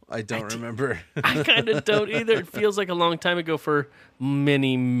 No, I don't remember. I kind of don't either. It feels like a long time ago for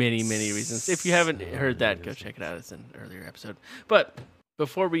many, many, many reasons. If you haven't heard that, go check it out. It's an earlier episode. But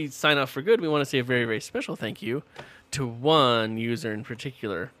before we sign off for good, we want to say a very, very special thank you to one user in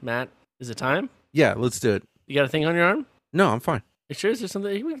particular. Matt, is it time? Yeah, let's do it. You got a thing on your arm? No, I'm fine. You sure? Is there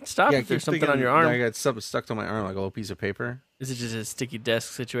something? We can stop Yeah, if there's keep something thinking on your I arm. got something stuck to my arm, like a little piece of paper. Is it just a sticky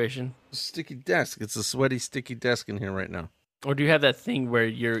desk situation? Sticky desk. It's a sweaty, sticky desk in here right now. Or do you have that thing where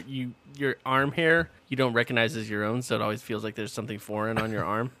your arm hair you don't recognize as your own, so it always feels like there's something foreign on your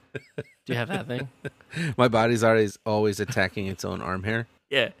arm? Do you have that thing? My body's always attacking its own arm hair,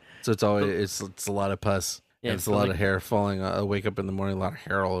 Yeah. so it's always it's a lot of pus. Yeah, and it's so a lot like- of hair falling. I wake up in the morning, a lot of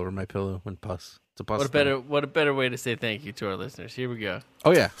hair all over my pillow and pus. It's a pus. What a better way to say thank you to our listeners. Here we go.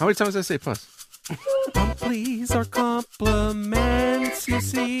 Oh yeah, how many times did I say pus? Please are compliments you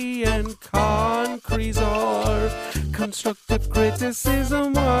see, and concretes are constructive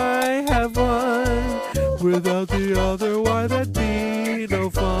criticism. Why have one without the other? Why that be no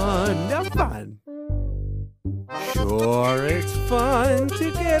fun? No fun. Sure, it's fun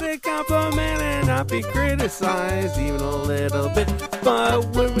to get a compliment and not be criticized even a little bit. But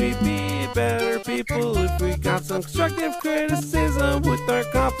would we be better people if we got some constructive criticism with our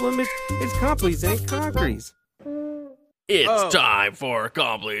compliments? It's complies and concretes. It's time for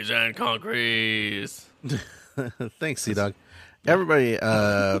Complies and Concretes. Thanks, Sea-Dog. Everybody,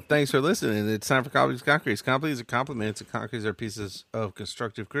 thanks for listening. It's time for Compliments and Concretes. Compliments are compliments, and concretes are pieces of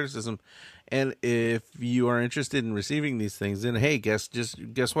constructive criticism. And if you are interested in receiving these things, then hey, guess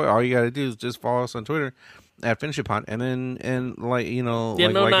what? All you got to do is just follow us on Twitter at FinishItPod, and then Yeah,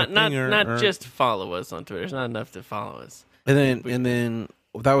 no, like a not thing or- just follow us on Twitter. It's not enough to follow us. and then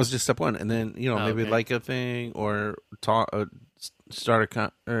that was just step one. And then maybe okay. like a thing or talk, start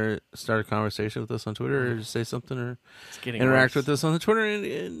a conversation with us on Twitter, or just say something, or It's getting interact worse. with us on the Twitter,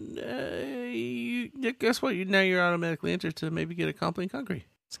 and guess what? Now you're automatically entered to maybe get a compliment concrete.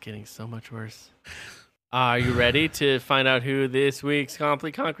 It's getting so much worse. Are you ready to find out who this week's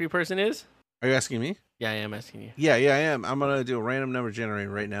Complete Concrete person is? Are you asking me? Yeah, I am asking you. Yeah, I am. I'm gonna do a random number generator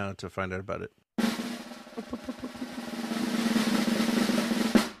right now to find out about it.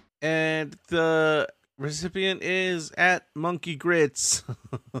 And the recipient is at Monkey Grits.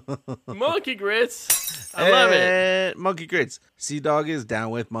 Monkey Grits. I love it. At Monkey Grits. Sea Dog is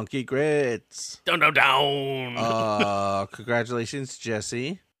down with Monkey Grits. Down. Congratulations,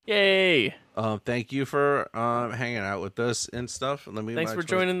 Jesse. Yay. Thank you for hanging out with us and stuff. Thanks for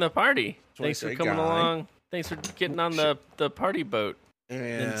joining the party. Thanks for 20 coming guy. along. Thanks for getting on the party boat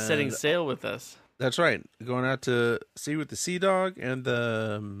and setting sail with us. That's right. Going out to sea with the Sea Dog and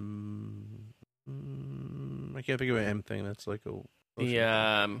the I can't think of an M thing. That's like a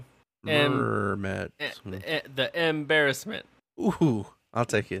mermaid. The embarrassment. Ooh, I'll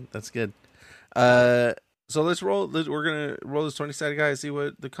take it. That's good. So let's roll. We're gonna roll this 20-sided guy and see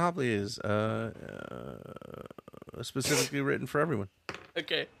what the comply is. Specifically written for everyone.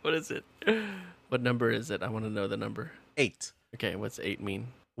 Okay, what is it? What number is it? I want to know the number. 8. Okay, what's 8 mean?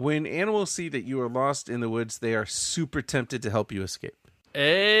 When animals see that you are lost in the woods, they are super tempted to help you escape.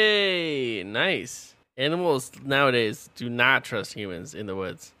 Hey, nice. Animals nowadays do not trust humans in the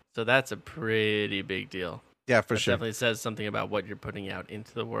woods. So that's a pretty big deal. Yeah, for That sure. definitely says something about what you're putting out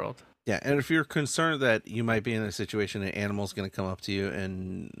into the world. Yeah, and if you're concerned that you might be in a situation an animal's going to come up to you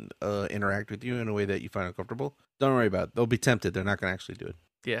and interact with you in a way that you find uncomfortable, don't worry about it. They'll be tempted. They're not going to actually do it.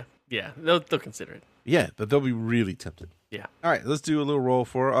 Yeah, they'll consider it. Yeah, but they'll be really tempted. Yeah. All right, let's do a little roll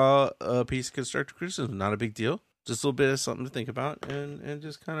for a piece of constructive criticism. Not a big deal. Just a little bit of something to think about and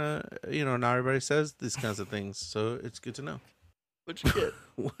just kind of, not everybody says these kinds of things, so it's good to know. What'd you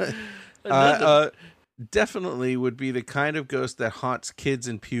get? What? Definitely would be the kind of ghost that haunts kids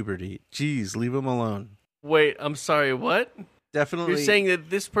in puberty. Jeez, leave them alone. Wait, I'm sorry, what? Definitely. You're saying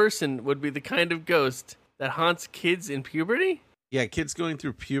that this person would be the kind of ghost that haunts kids in puberty? Yeah, kids going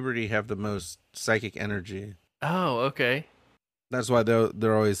through puberty have the most psychic energy. Oh, okay. That's why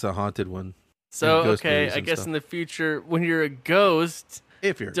they're always the haunted one. So, Ghost okay, movies I and guess stuff. in the future, when you're a ghost,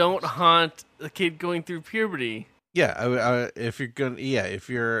 If you're don't haunt a kid going through puberty. Yeah, if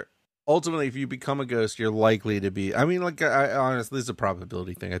you're ultimately, if you become a ghost, you're likely to be. I mean, like, I honestly, this is a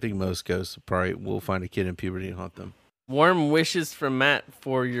probability thing. I think most ghosts probably will find a kid in puberty and haunt them. Warm wishes from Matt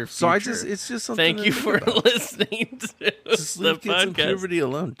for your future. So it's just something. Thank to you think for about. listening to Just the leave kids in podcast. puberty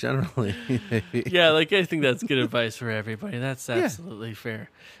alone, generally. Yeah, like I think that's good advice for everybody. That's absolutely fair.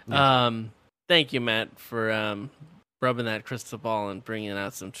 Thank you, Matt, for rubbing that crystal ball and bringing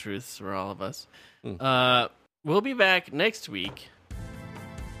out some truths for all of us. We'll be back next week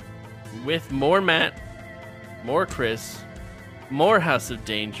with more Matt, more Chris, more House of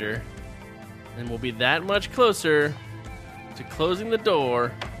Danger, and we'll be that much closer to closing the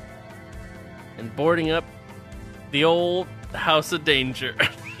door and boarding up the old House of Danger.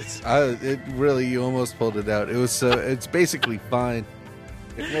 It really, you almost pulled it out. It was it's basically fine.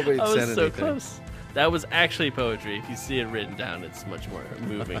 If nobody I said was so anything. close. That was actually poetry. If you see it written down, it's much more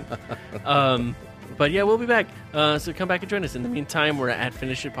moving. But yeah, we'll be back. So come back and join us. In the meantime, we're at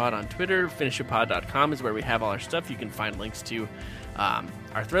Finish It Pod on Twitter. FinishItPod.com is where we have all our stuff. You can find links to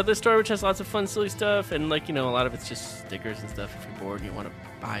our Threadless store, which has lots of fun, silly stuff. And, a lot of it's just stickers and stuff if you're bored and you want to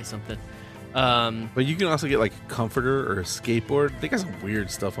buy something. But you can also get like a comforter or a skateboard. They got some weird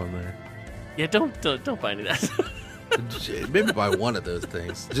stuff on there. Yeah, don't buy any of that. Maybe buy one of those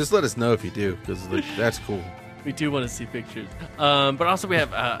things. Just let us know if you do, because that's cool. We do want to see pictures. But also we have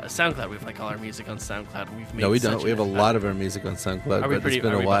SoundCloud. We have all our music on SoundCloud. We've made No, we such don't. We have a lot of our music on SoundCloud, Are we but pretty it's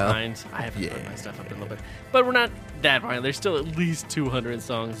been are a we while. behind? I haven't put my stuff up in a little bit. But we're not that behind. There's still at least 200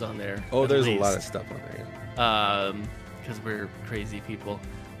 songs on there. Oh, at there's a least. lot of stuff on there. Yeah. Because we're crazy people.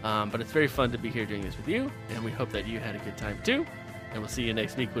 But it's very fun to be here doing this with you, and we hope that you had a good time too. And we'll see you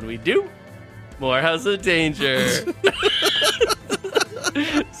next week when we do more House of Danger.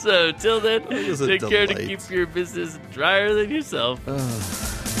 So till then, was a take care to delight. keep your business drier than yourself.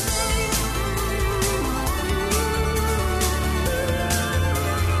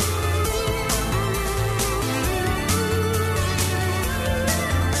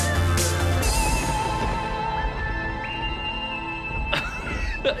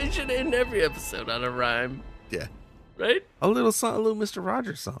 I should end every episode on a rhyme, Yeah. right? A little song, a little Mr.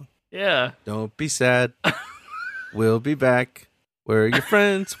 Rogers song. Yeah. Don't be sad. We'll be back. We're your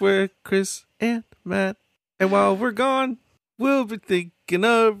friends. We're Chris and Matt. And while we're gone, we'll be thinking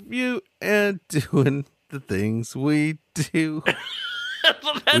of you and doing the things we do.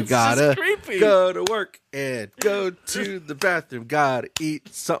 That's We gotta just creepy. go to work and go to the bathroom. Gotta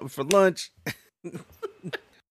eat something for lunch.